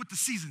colors with the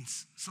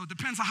seasons. So it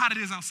depends how hot it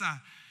is outside,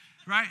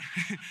 right?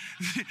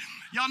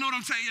 Y'all know what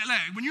I'm saying?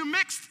 Like, when you're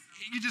mixed,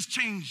 you just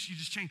change.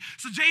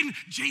 So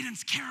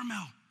Jaden's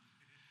caramel.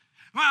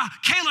 Well,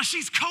 Kayla,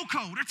 she's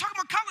cocoa. They're talking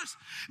about colors.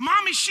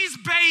 Mommy, she's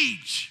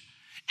beige.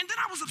 And then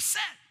I was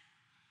upset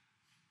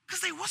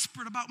because they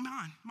whispered about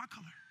my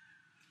color.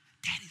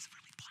 Daddy's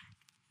really black.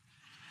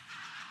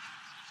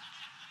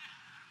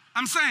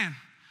 I'm saying,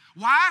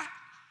 why?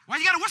 Why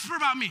you gotta whisper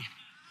about me?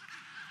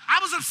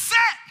 I was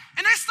upset,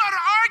 and they started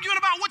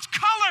arguing about which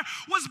color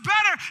was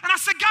better. And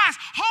I said, guys,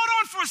 hold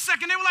on for a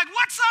second. They were like,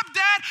 what's up,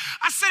 Dad?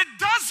 I said, it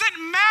doesn't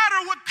matter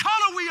what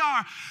color we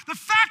are. The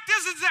fact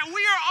is that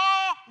we are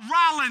all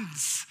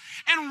Rollins.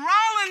 And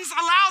Rollins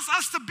allows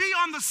us to be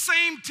on the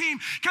same team.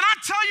 Can I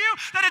tell you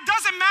that it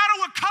doesn't matter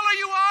what color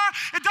you are?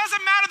 It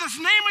doesn't matter the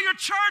name of your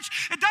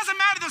church. It doesn't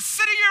matter the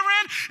city you're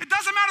in. It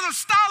doesn't matter the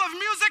style of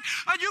music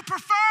you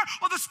prefer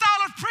or the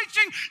style of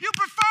preaching you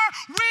prefer.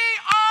 We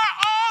are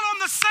all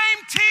on the same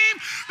team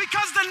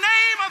because the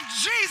name of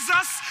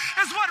Jesus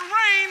is what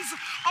reigns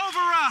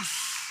over us.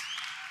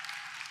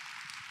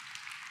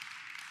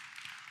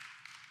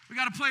 We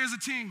got to play as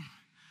a team.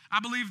 I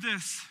believe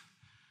this.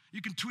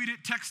 You can tweet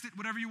it, text it,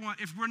 whatever you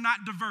want. If we're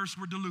not diverse,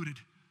 we're diluted.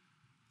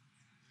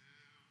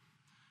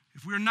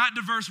 If we're not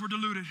diverse, we're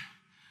diluted.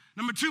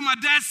 Number 2, my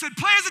dad said,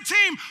 play as a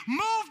team,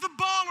 move the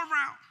ball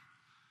around.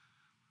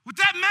 What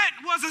that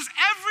meant was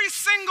every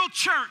single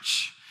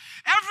church,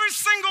 every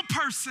single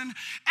person,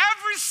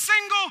 every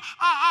single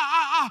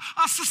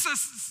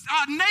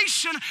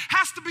nation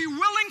has to be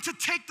willing to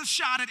take the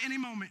shot at any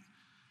moment.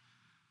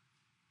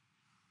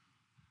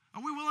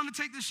 Are we willing to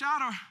take the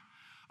shot, or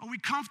are we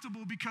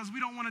comfortable because we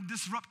don't want to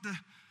disrupt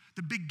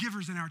the big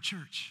givers in our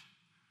church?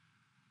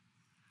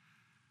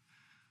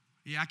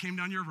 Yeah, I came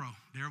down your row.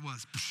 There it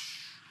was.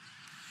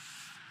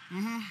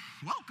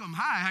 Welcome.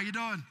 Hi, how you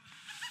doing?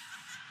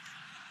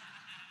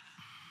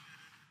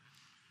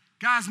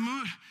 Guys,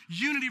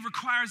 unity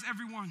requires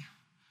everyone.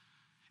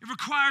 It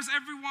requires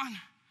everyone.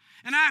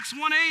 In Acts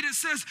 1:8, it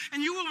says,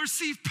 and you will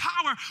receive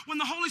power when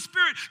the Holy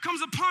Spirit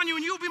comes upon you,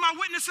 and you will be my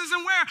witnesses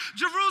in where?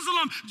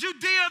 Jerusalem,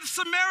 Judea,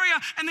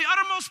 Samaria, and the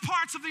uttermost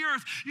parts of the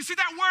earth. You see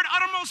that word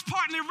uttermost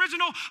part in the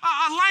original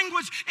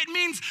language, it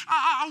means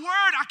a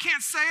word, I can't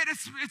say it,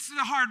 it's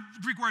a hard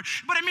Greek word,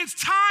 but it means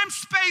time,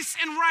 space,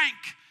 and rank.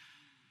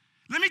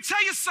 Let me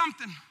tell you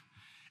something.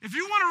 If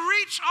you want to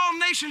reach all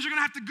nations, you're going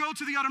to have to go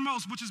to the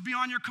uttermost, which is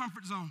beyond your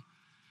comfort zone.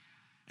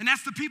 And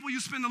that's the people you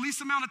spend the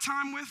least amount of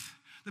time with,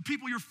 the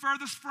people you're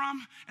furthest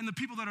from, and the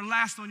people that are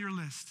last on your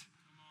list.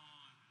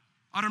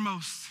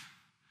 Uttermost.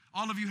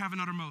 All of you have an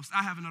uttermost.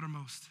 I have an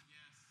uttermost. Yes.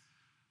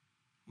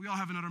 We all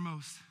have an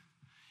uttermost.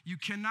 You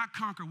cannot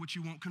conquer what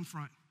you won't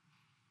confront.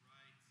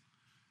 Right.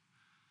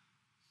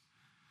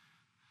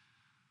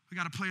 We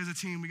got to play as a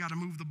team. We got to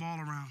move the ball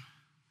around.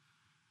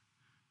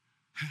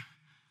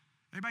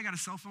 Everybody got a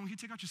cell phone? Can you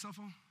take out your cell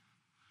phone?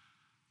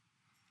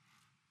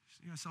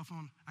 You got a cell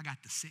phone? I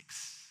got the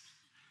 6.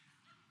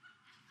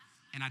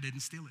 And I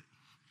didn't steal it.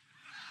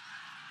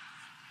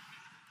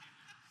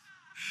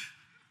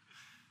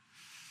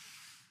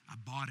 I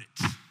bought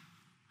it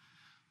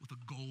with a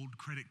gold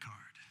credit card.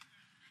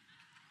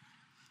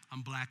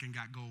 I'm black and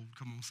got gold.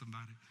 Come on,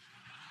 somebody.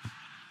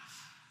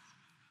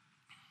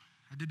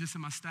 I did this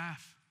in my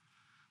staff.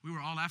 We were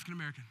all African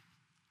American.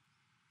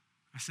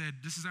 I said,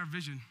 this is our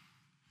vision.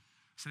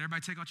 I said,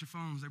 everybody take out your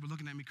phones. They were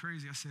looking at me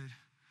crazy. I said,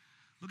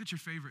 look at your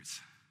favorites.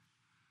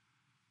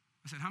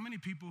 I said, how many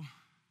people,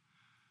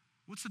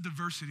 what's the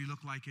diversity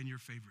look like in your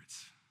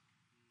favorites?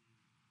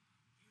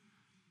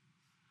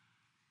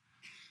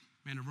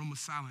 Man, the room was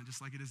silent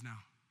just like it is now.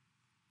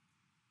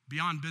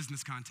 Beyond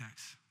business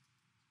contacts.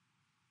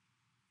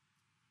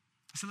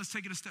 I said, let's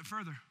take it a step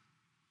further.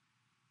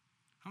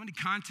 How many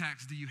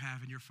contacts do you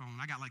have in your phone?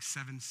 I got like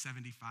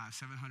 775. I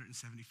said,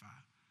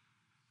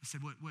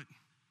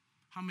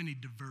 how many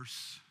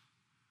diverse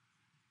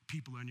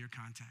people are in your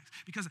contacts?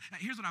 Because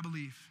here's what I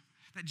believe,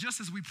 that just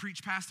as we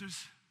preach,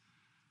 pastors,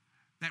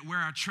 that where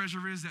our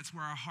treasure is, that's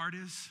where our heart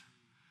is,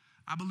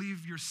 I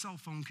believe your cell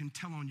phone can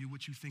tell on you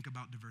what you think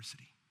about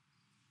diversity.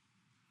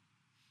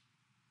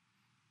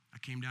 I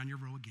came down your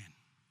row again.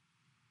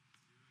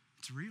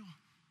 It's real.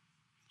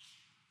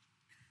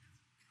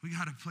 We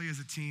got to play as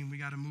a team. We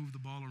got to move the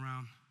ball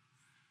around.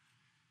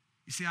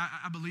 You see,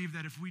 I believe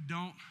that if we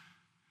don't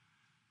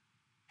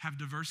have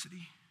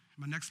diversity,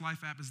 my next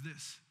life app is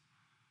this,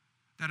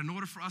 that in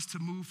order for us to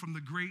move from the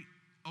great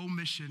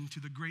omission to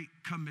the great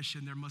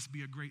commission, there must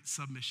be a great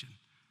submission.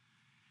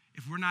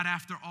 If we're not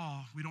after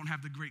all, we don't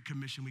have the great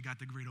commission, we got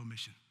the great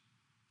omission.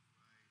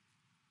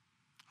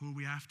 Who are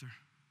we after?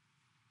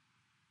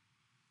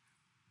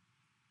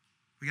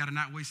 We got to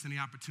not waste any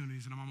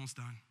opportunities, and I'm almost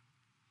done.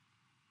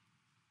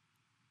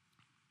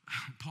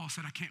 Paul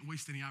said, I can't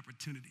waste any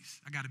opportunities.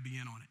 I got to be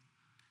in on it.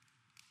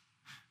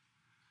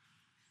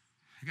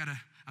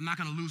 I'm not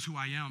going to lose who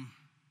I am,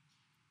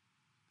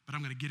 but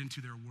I'm going to get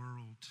into their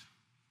world.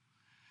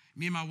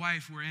 Me and my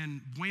wife were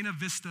in Buena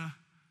Vista,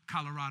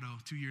 Colorado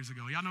 2 years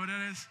ago. Y'all know what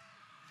that is?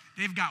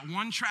 They've got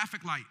one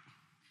traffic light,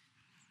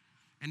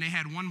 and they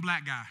had one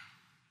black guy,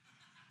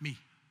 me.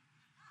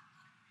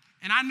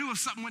 And I knew if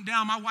something went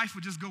down, my wife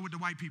would just go with the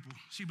white people.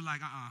 She'd be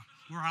like,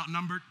 we're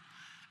outnumbered.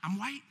 I'm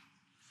white.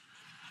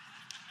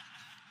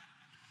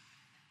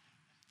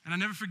 And I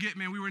never forget,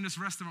 man, we were in this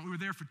restaurant. We were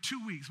there for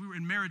 2 weeks. We were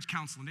in marriage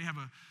counseling. They have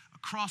a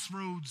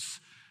Crossroads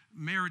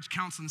marriage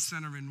counseling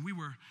center. And we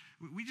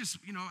just,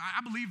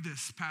 I believe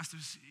this,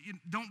 pastors.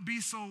 Don't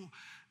be so,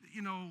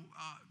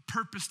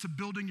 purpose to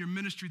building your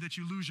ministry that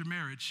you lose your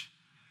marriage.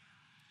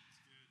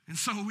 And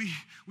so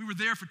we were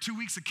there for 2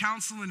 weeks of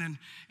counseling,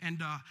 and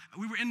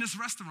we were in this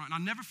restaurant. And I'll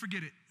never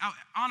forget it.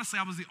 Honestly,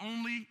 I was the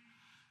only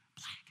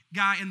black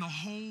guy in the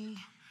whole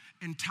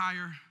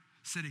entire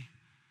city.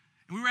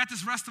 And we were at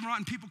this restaurant,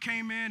 and people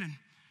came in, and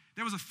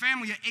there was a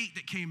family of 8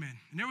 that came in.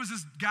 And there was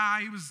this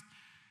guy, he was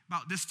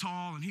about this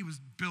tall, and he was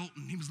built,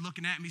 and he was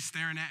looking at me,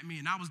 staring at me,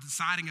 and I was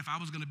deciding if I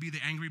was going to be the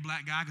angry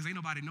black guy, because ain't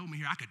nobody know me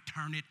here. I could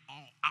turn it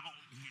all out.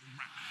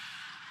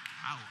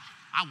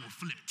 I will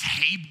flip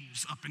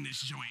tables up in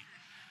this joint.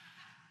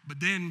 But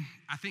then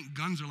I think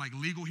guns are like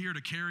legal here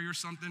to carry or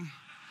something.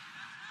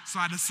 So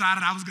I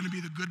decided I was going to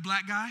be the good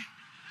black guy.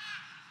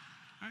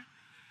 Right?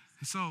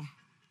 And so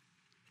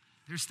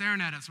they're staring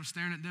at us. We're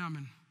staring at them.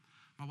 And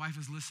my wife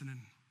is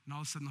listening. And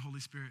all of a sudden, the Holy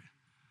Spirit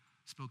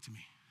spoke to me.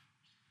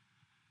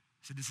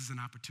 He said, this is an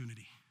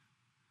opportunity.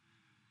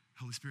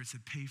 The Holy Spirit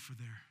said, pay for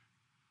their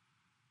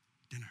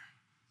dinner.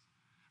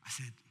 I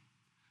said,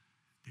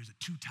 there's a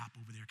 2-top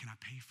over there. Can I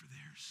pay for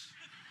theirs?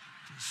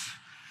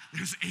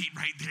 There's 8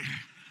 right there.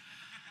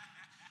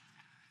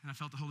 And I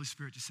felt the Holy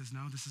Spirit just says,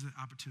 no, this is an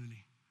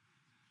opportunity.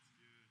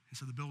 And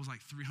so the bill was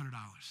like $300.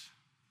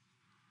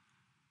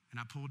 And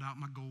I pulled out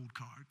my gold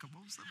card. Come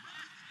on, somebody.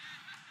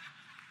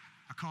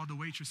 I called the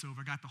waitress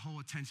over. I got the whole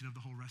attention of the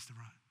whole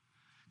restaurant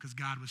because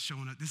God was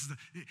showing up. This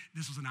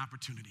was an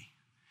opportunity.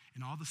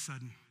 And all of a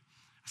sudden,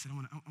 I said, I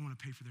want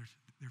to pay for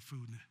their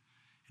food.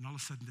 And all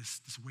of a sudden,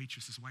 this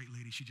waitress, this white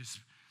lady,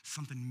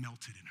 something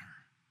melted in her.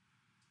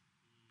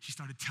 She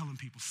started telling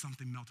people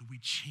something melted. We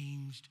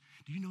changed.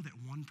 Do you know that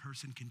one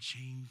person can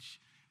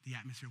change the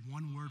atmosphere?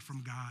 One word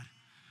from God.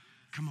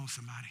 Come on,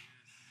 somebody.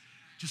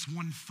 Just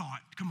one thought.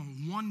 Come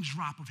on, one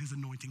drop of his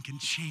anointing can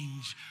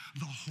change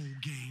the whole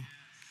game.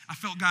 I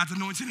felt God's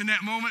anointing in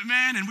that moment,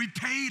 man, and we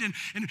paid,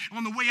 and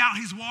on the way out,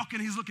 he's walking,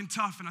 he's looking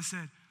tough, and I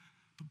said,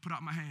 put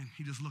out my hand.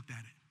 He just looked at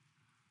it.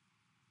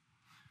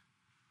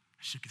 I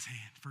shook his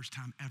hand. First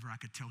time ever I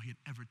could tell he had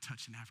ever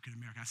touched an African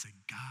American. I said,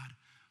 God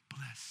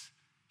bless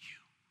you.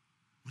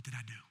 What did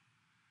I do?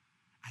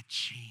 I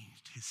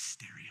changed his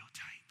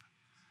stereotype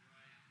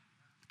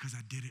because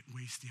I didn't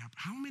waste the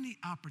opportunity. How many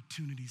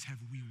opportunities have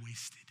we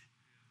wasted?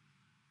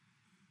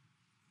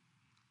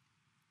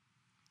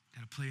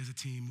 Got to play as a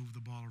team, move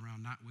the ball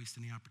around, not waste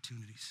any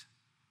opportunities.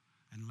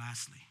 And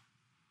lastly,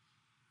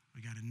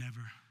 we got to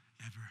never,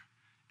 ever,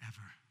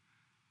 ever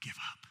give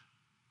up.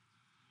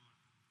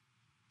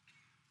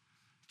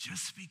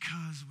 Just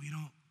because we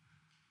don't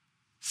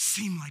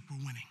seem like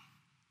we're winning.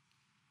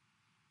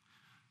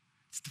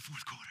 It's the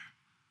fourth quarter.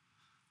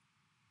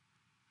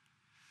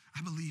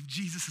 I believe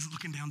Jesus is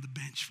looking down the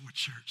bench for a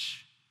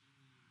church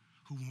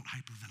who won't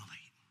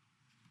hyperventilate.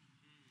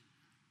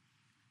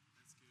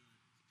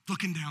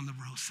 Looking down the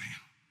row saying,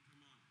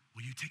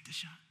 will you take the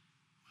shot?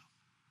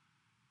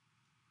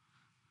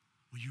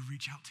 Will Will you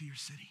reach out to your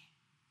city?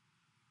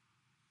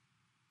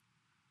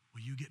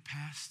 Will you get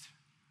past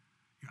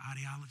your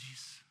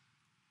ideologies,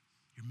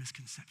 your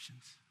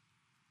misconceptions?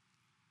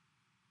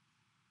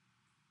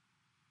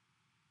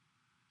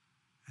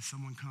 As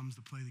someone comes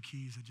to play the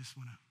keys, I just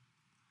want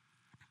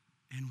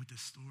to end with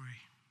this story.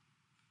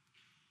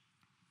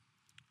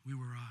 My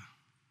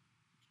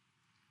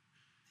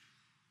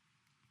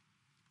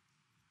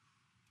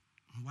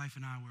wife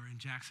and I were in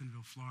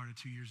Jacksonville, Florida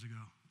 2 years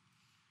ago.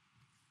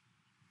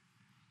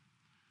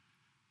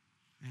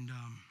 And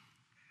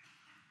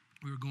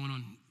we were going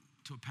on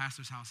to a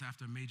pastor's house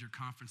after a major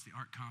conference, the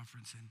ARC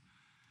conference, and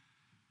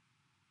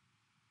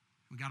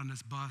we got on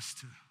this bus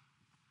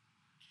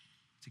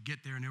to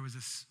get there, and there was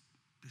this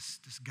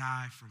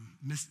guy from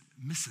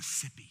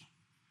Mississippi.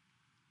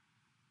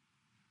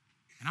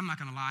 And I'm not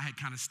gonna lie, I had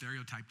kind of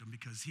stereotyped him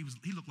because he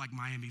looked like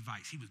Miami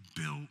Vice. He was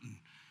built and,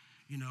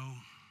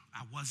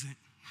 I wasn't.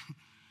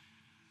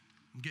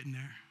 I'm getting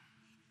there.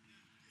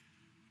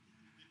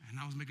 And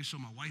I was making sure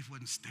my wife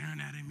wasn't staring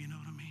at him, you know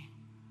what I mean?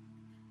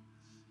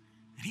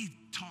 And he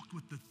talked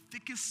with the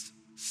thickest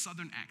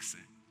Southern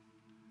accent.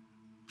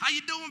 How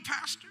you doing,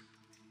 Pastor?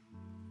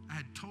 I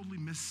had totally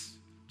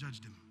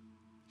misjudged him,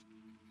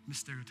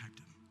 misstereotyped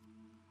him.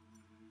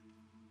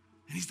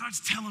 And he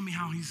starts telling me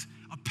how he's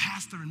a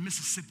pastor in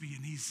Mississippi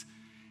and he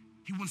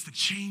wants to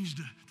change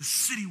the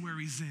city where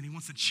he's in. He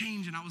wants to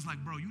change, and I was like,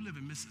 bro, you live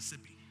in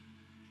Mississippi.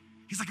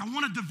 He's like, I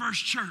want a diverse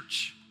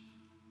church.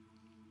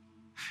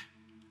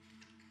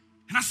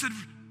 And I said,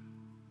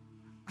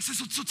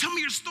 so tell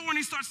me your story. And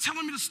he starts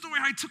telling me the story,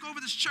 how he took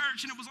over this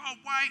church and it was all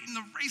white and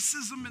the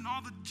racism and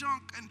all the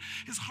junk and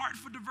his heart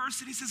for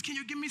diversity. He says, can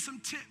you give me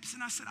some tips?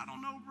 And I said, I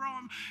don't know, bro.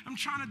 I'm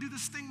trying to do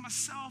this thing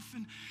myself.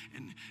 And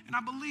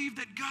I believe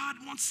that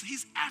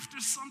he's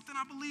after something.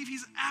 I believe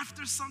he's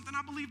after something.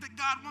 I believe that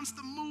God wants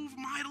to move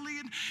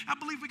mightily. And I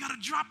believe we got to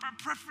drop our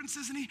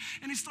preferences. And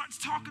he starts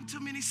talking to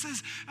me and he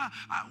says,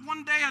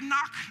 one day I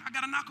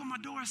got a knock on my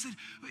door. I said,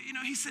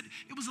 he said,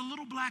 it was a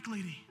little black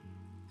lady.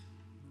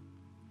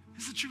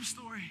 It's a true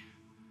story.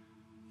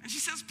 And she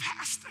says,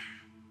 Pastor.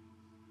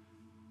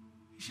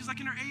 She's like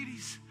in her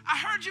 80s. I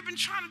heard you've been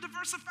trying to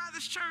diversify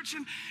this church.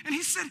 And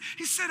he said,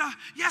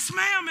 yes,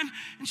 ma'am.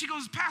 And she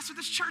goes, Pastor,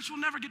 this church will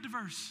never get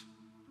diverse.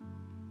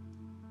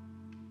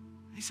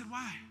 And he said,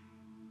 why?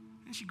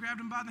 And she grabbed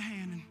him by the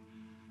hand and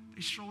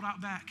they strolled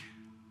out back.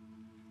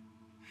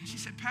 And she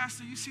said,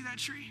 Pastor, you see that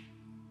tree?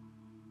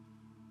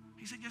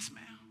 He said, yes,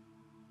 ma'am.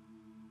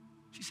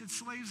 She said,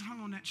 slaves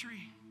hung on that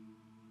tree.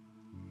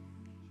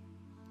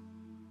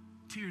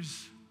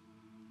 Tears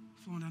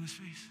flowing down his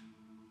face.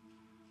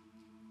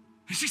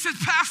 And she says,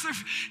 Pastor,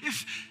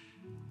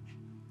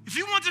 if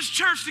you want this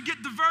church to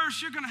get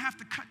diverse, you're going to have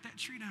to cut that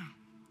tree down.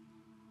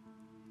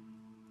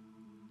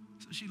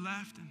 So she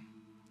left, and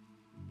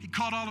he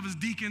called all of his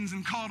deacons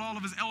and called all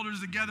of his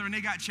elders together, and they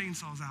got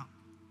chainsaws out.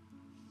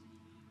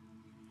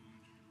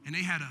 And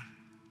they had a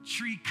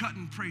tree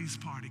cutting praise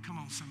party. Come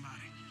on, somebody.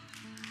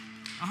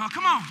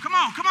 Come on.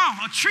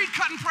 A tree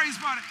cutting praise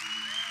party.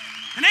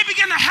 And they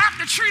began to hack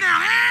the tree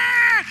down.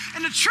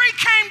 And the tree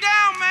came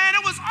down, man.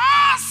 It was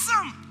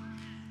awesome.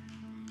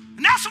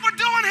 And that's what we're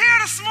doing here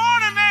this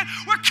morning, man.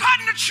 We're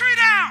cutting the tree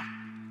down.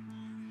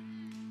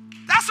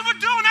 That's what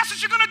we're doing. That's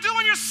what you're going to do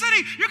in your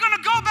city. You're going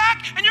to go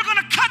back and you're going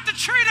to cut the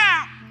tree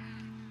down.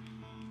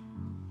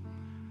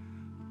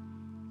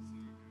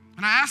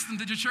 And I asked him,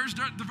 did your church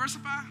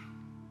diversify?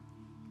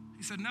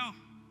 He said, no.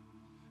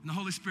 And the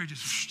Holy Spirit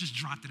just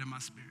dropped it in my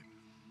spirit.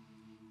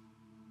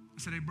 I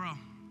said, hey, bro.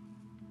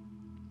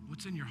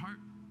 What's in your heart?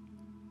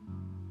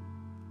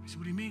 He said,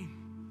 what do you mean?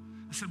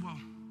 I said, well,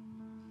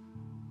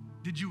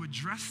 did you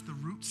address the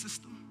root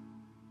system?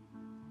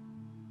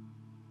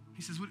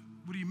 He says, what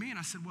do you mean?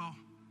 I said, well,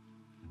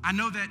 I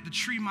know that the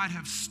tree might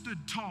have stood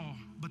tall,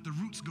 but the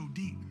roots go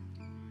deep.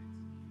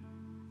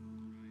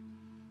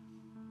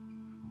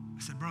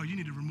 I said, bro, you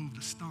need to remove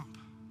the stump.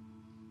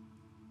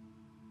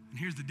 And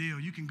here's the deal.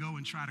 You can go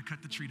and try to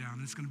cut the tree down,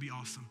 and it's going to be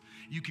awesome.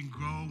 You can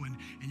go and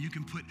you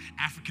can put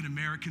African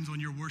Americans on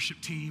your worship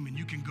team, and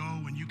you can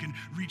go and you can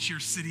reach your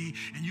city,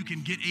 and you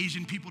can get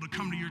Asian people to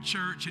come to your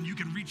church, and you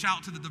can reach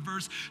out to the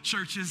diverse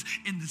churches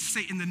in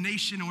the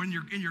nation or in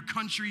your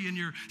country, in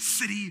your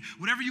city,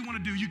 whatever you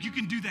want to do, you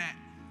can do that.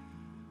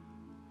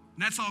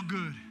 And that's all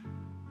good.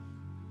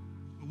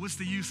 But what's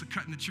the use of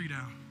cutting the tree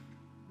down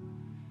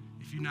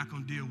if you're not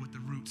going to deal with the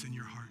roots in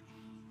your heart?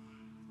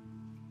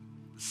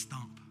 The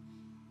stump.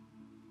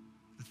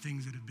 The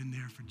things that have been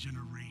there for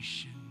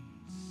generations.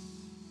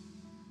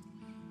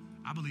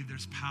 I believe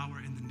there's power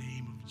in the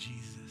name of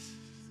Jesus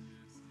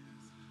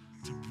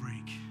to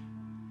break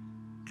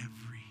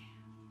every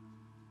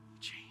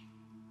chain.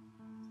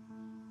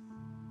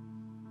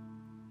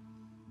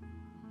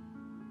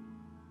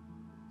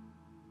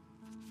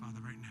 Father,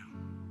 right now,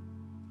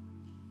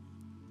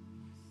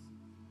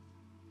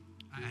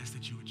 I ask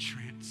that you would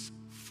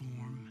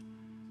transform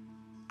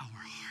our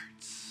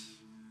hearts.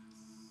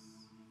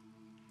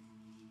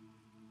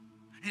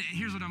 And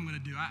here's what I'm going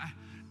to do.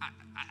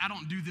 I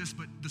don't do this,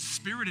 but the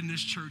spirit in this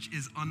church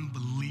is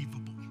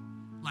unbelievable.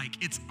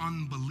 Like it's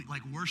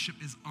like worship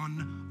is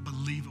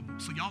unbelievable.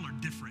 So y'all are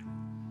different.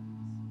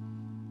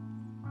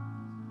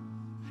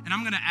 And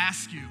I'm gonna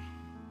ask you,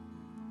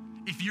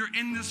 if you're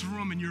in this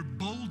room and you're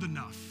bold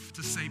enough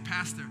to say,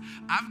 Pastor,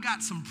 I've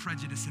got some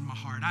prejudice in my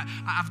heart.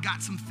 I've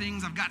got some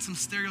things, I've got some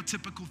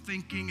stereotypical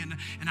thinking, and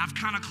I've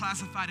kind of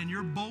classified, and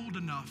you're bold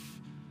enough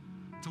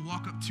to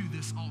walk up to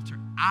this altar.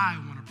 I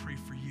want to pray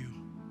for you.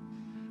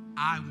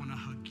 I want to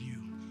hug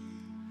you.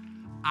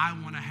 I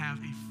want to have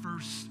a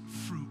first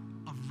fruit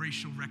of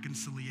racial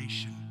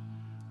reconciliation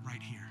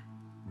right here.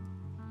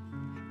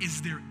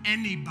 Is there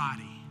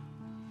anybody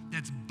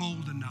that's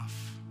bold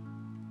enough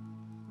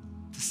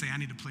to say, I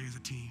need to play as a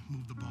team,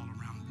 move the ball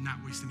around,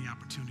 not waste any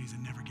opportunities,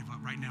 and never give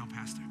up? Right now,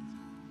 Pastor.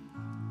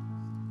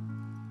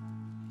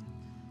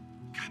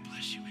 God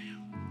bless you,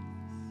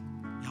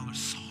 man. Y'all are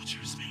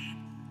soldiers, man.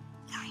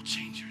 World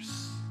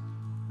changers.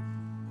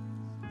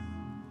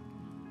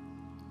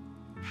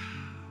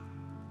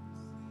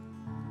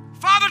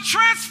 Father,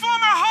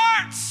 transform our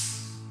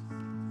hearts.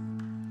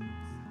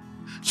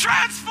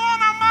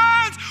 Transform our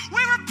minds.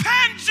 We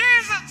repent,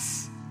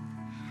 Jesus.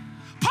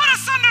 Put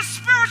us under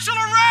spiritual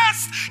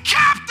arrest.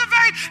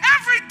 Captivate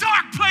every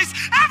dark place,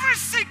 every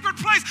secret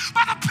place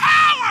by the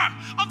power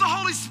of the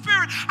Holy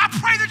Spirit. I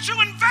pray that you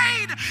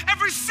invade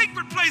every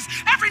secret place,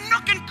 every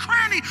nook and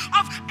cranny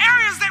of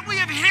areas that we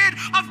have hid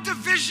of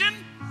division.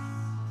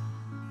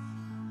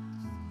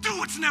 Do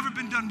what's never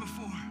been done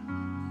before.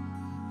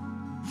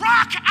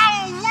 Rock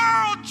our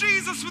world,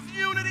 Jesus, with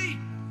unity.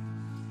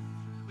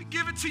 We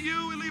give it to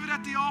you. We leave it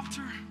at the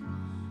altar.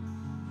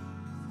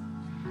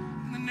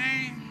 In the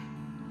name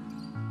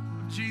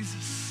of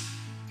Jesus.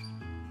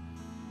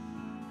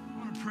 I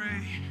want to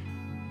pray.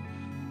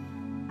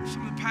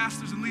 Some of the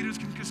pastors and leaders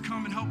can just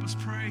come and help us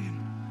pray. And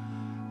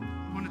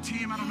on the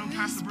team, I don't know,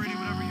 Pastor Brady,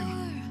 whatever you.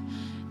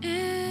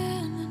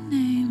 In the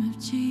name of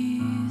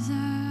Jesus,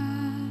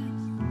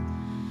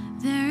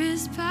 there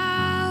is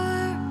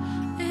power.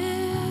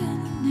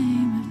 In the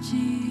name of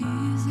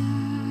Jesus,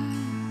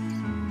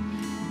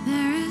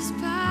 there is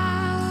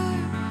power.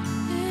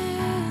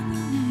 In the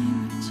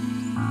name of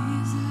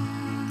Jesus,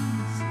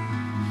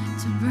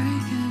 to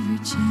break every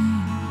chain,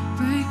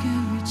 break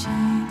every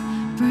chain,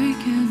 break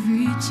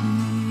every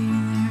chain.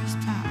 There is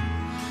power.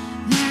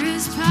 There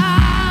is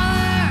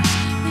power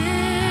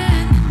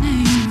in the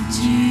name of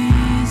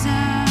Jesus.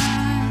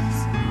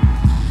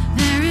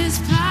 There is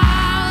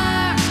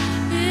power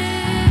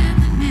in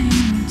the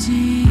name of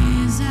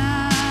Jesus.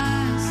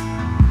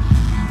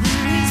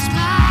 There is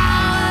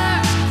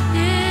power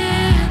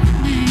in the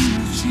name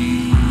of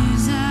Jesus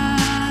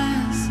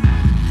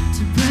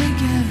to break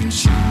every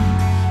chain,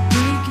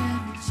 break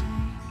every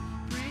chain,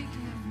 break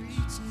every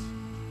chain,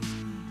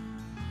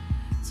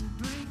 to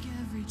break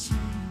every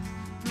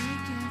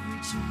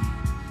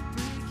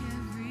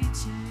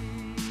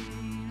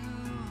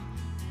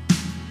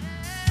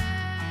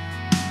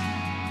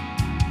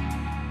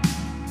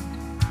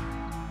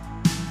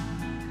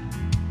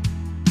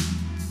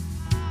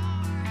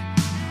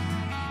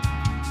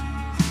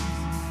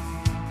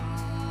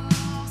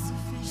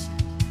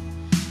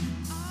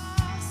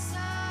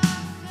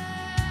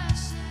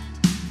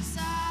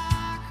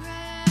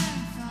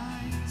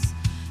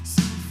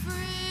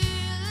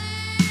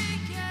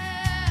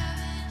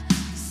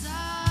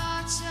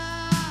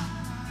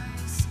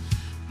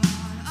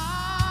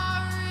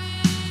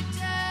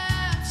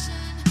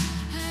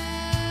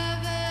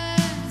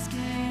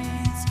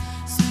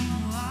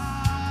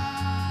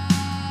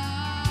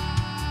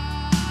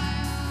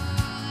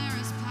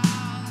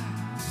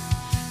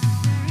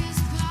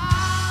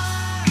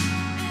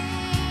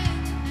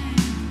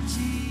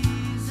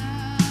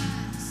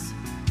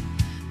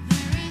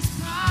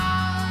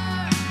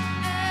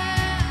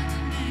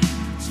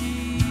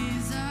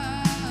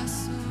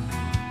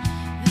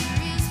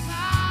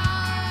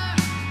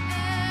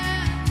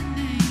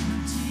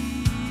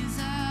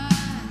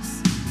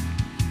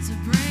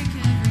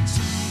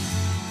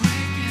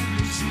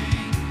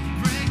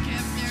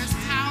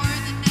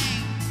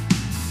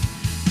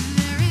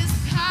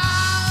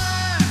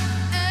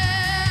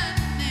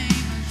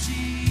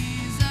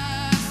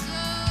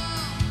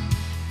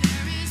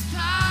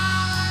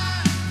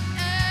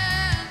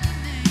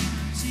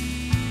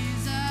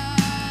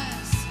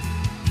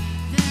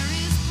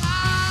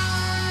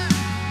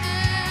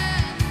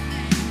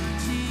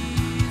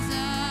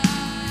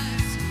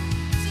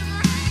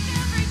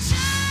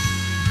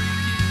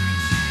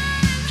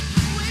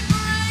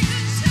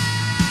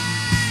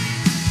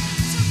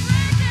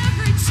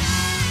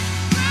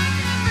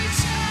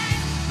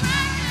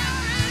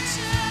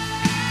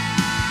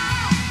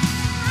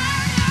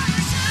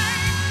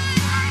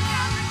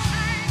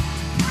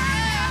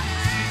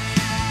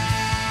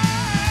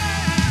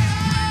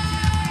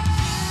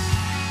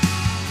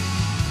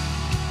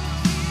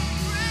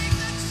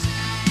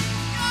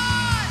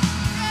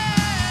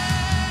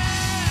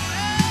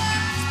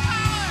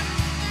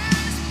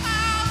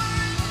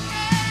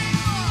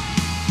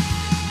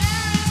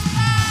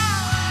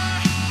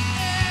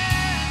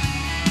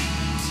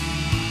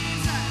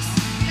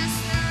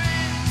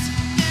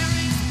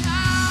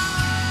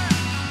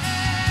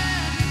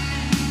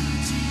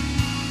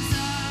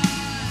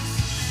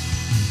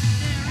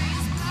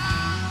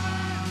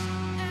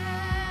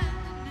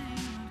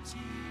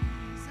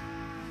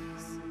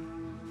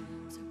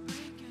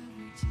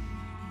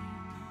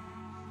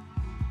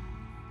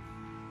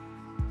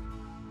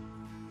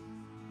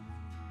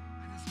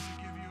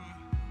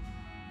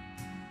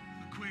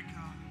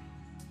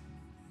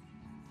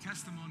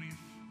testimony,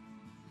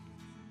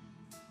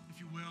 if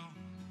you will.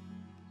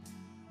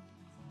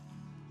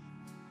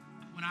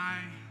 When I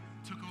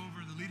took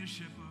over the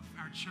leadership of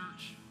our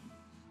church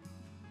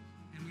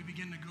and we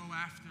began to go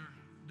after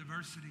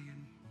diversity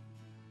and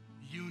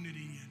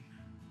unity and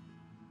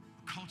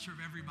a culture of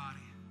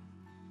everybody.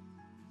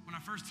 When I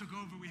first took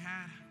over, we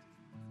had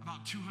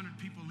about 200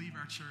 people leave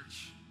our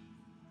church.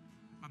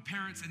 My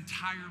parents'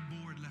 entire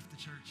board left the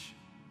church.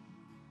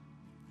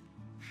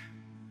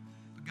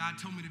 But God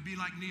told me to be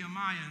like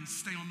Nehemiah and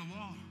stay on the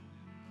wall.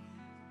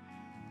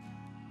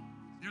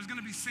 There's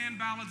gonna be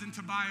Sanballats and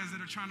Tobias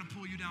that are trying to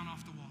pull you down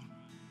off the wall.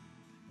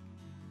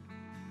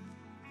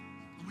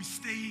 But we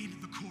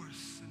stayed the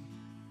course. And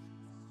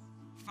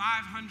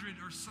 500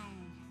 or so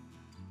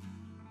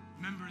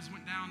members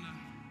went down to,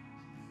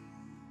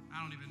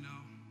 I don't even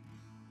know.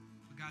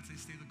 But God said,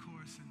 stay the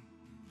course. And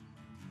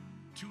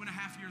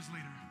 2.5 years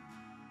later,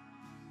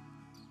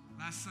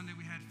 last Sunday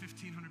we had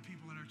 1,500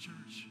 people at our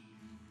church.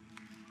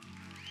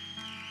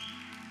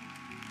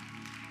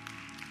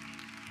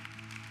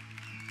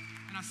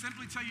 And I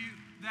simply tell you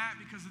that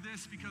because of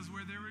this, because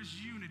where there is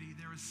unity,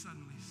 there is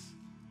suddenlies.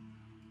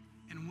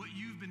 And what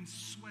you've been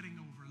sweating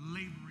over,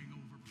 laboring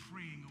over,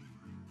 praying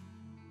over,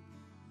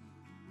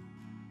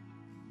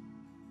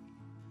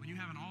 when you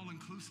have an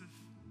all-inclusive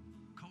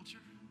culture,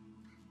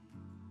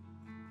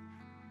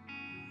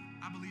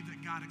 I believe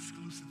that God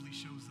exclusively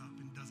shows up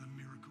and does a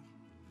miracle.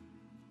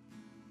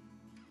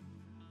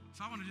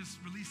 So I want to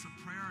just release a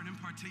prayer, an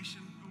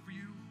impartation over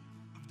you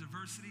of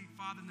diversity.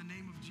 Father, in the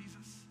name of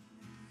Jesus,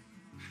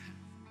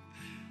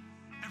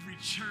 every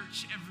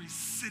church, every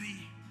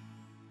city,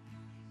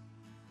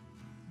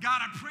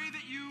 God, I pray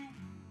that you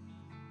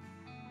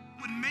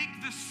would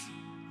make this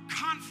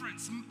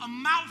conference a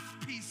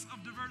mouthpiece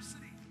of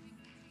diversity.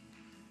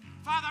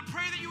 Father, I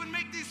pray that you would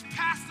make these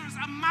pastors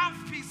a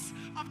mouthpiece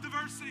of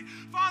diversity.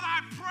 Father, I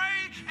pray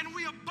and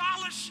we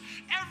abolish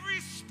every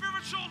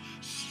spiritual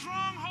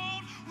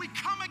stronghold. We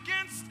come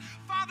against,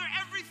 Father,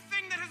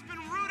 everything that has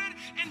been rooted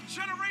in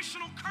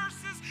generational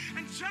curses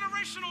and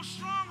generational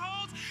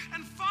strongholds.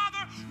 And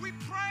Father, we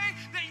pray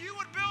that you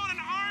would build an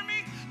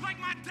army.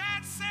 Like my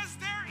dad says,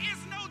 there is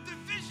no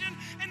division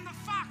in the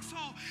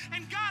foxhole.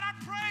 And God, I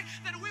pray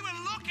that we would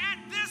look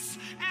at this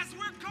as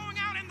we're going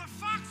out in the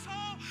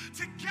foxhole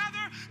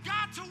together,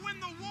 God, to win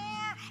the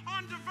war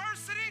on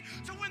diversity,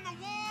 to win the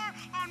war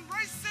on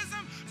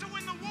racism, to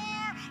win the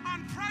war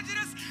on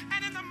prejudice.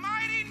 And in the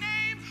mighty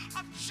name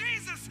of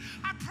Jesus,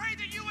 I pray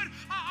that you would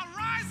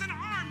arise an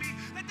army,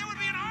 that there would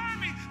be an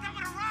army that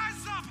would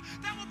arise up,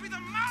 that would be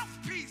the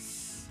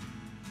mouthpiece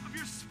of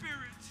your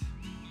spirit.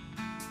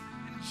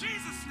 In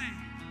Jesus' name.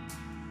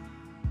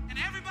 And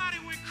everybody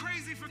went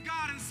crazy for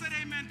God and said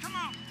amen. Come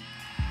on.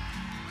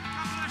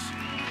 God bless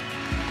you.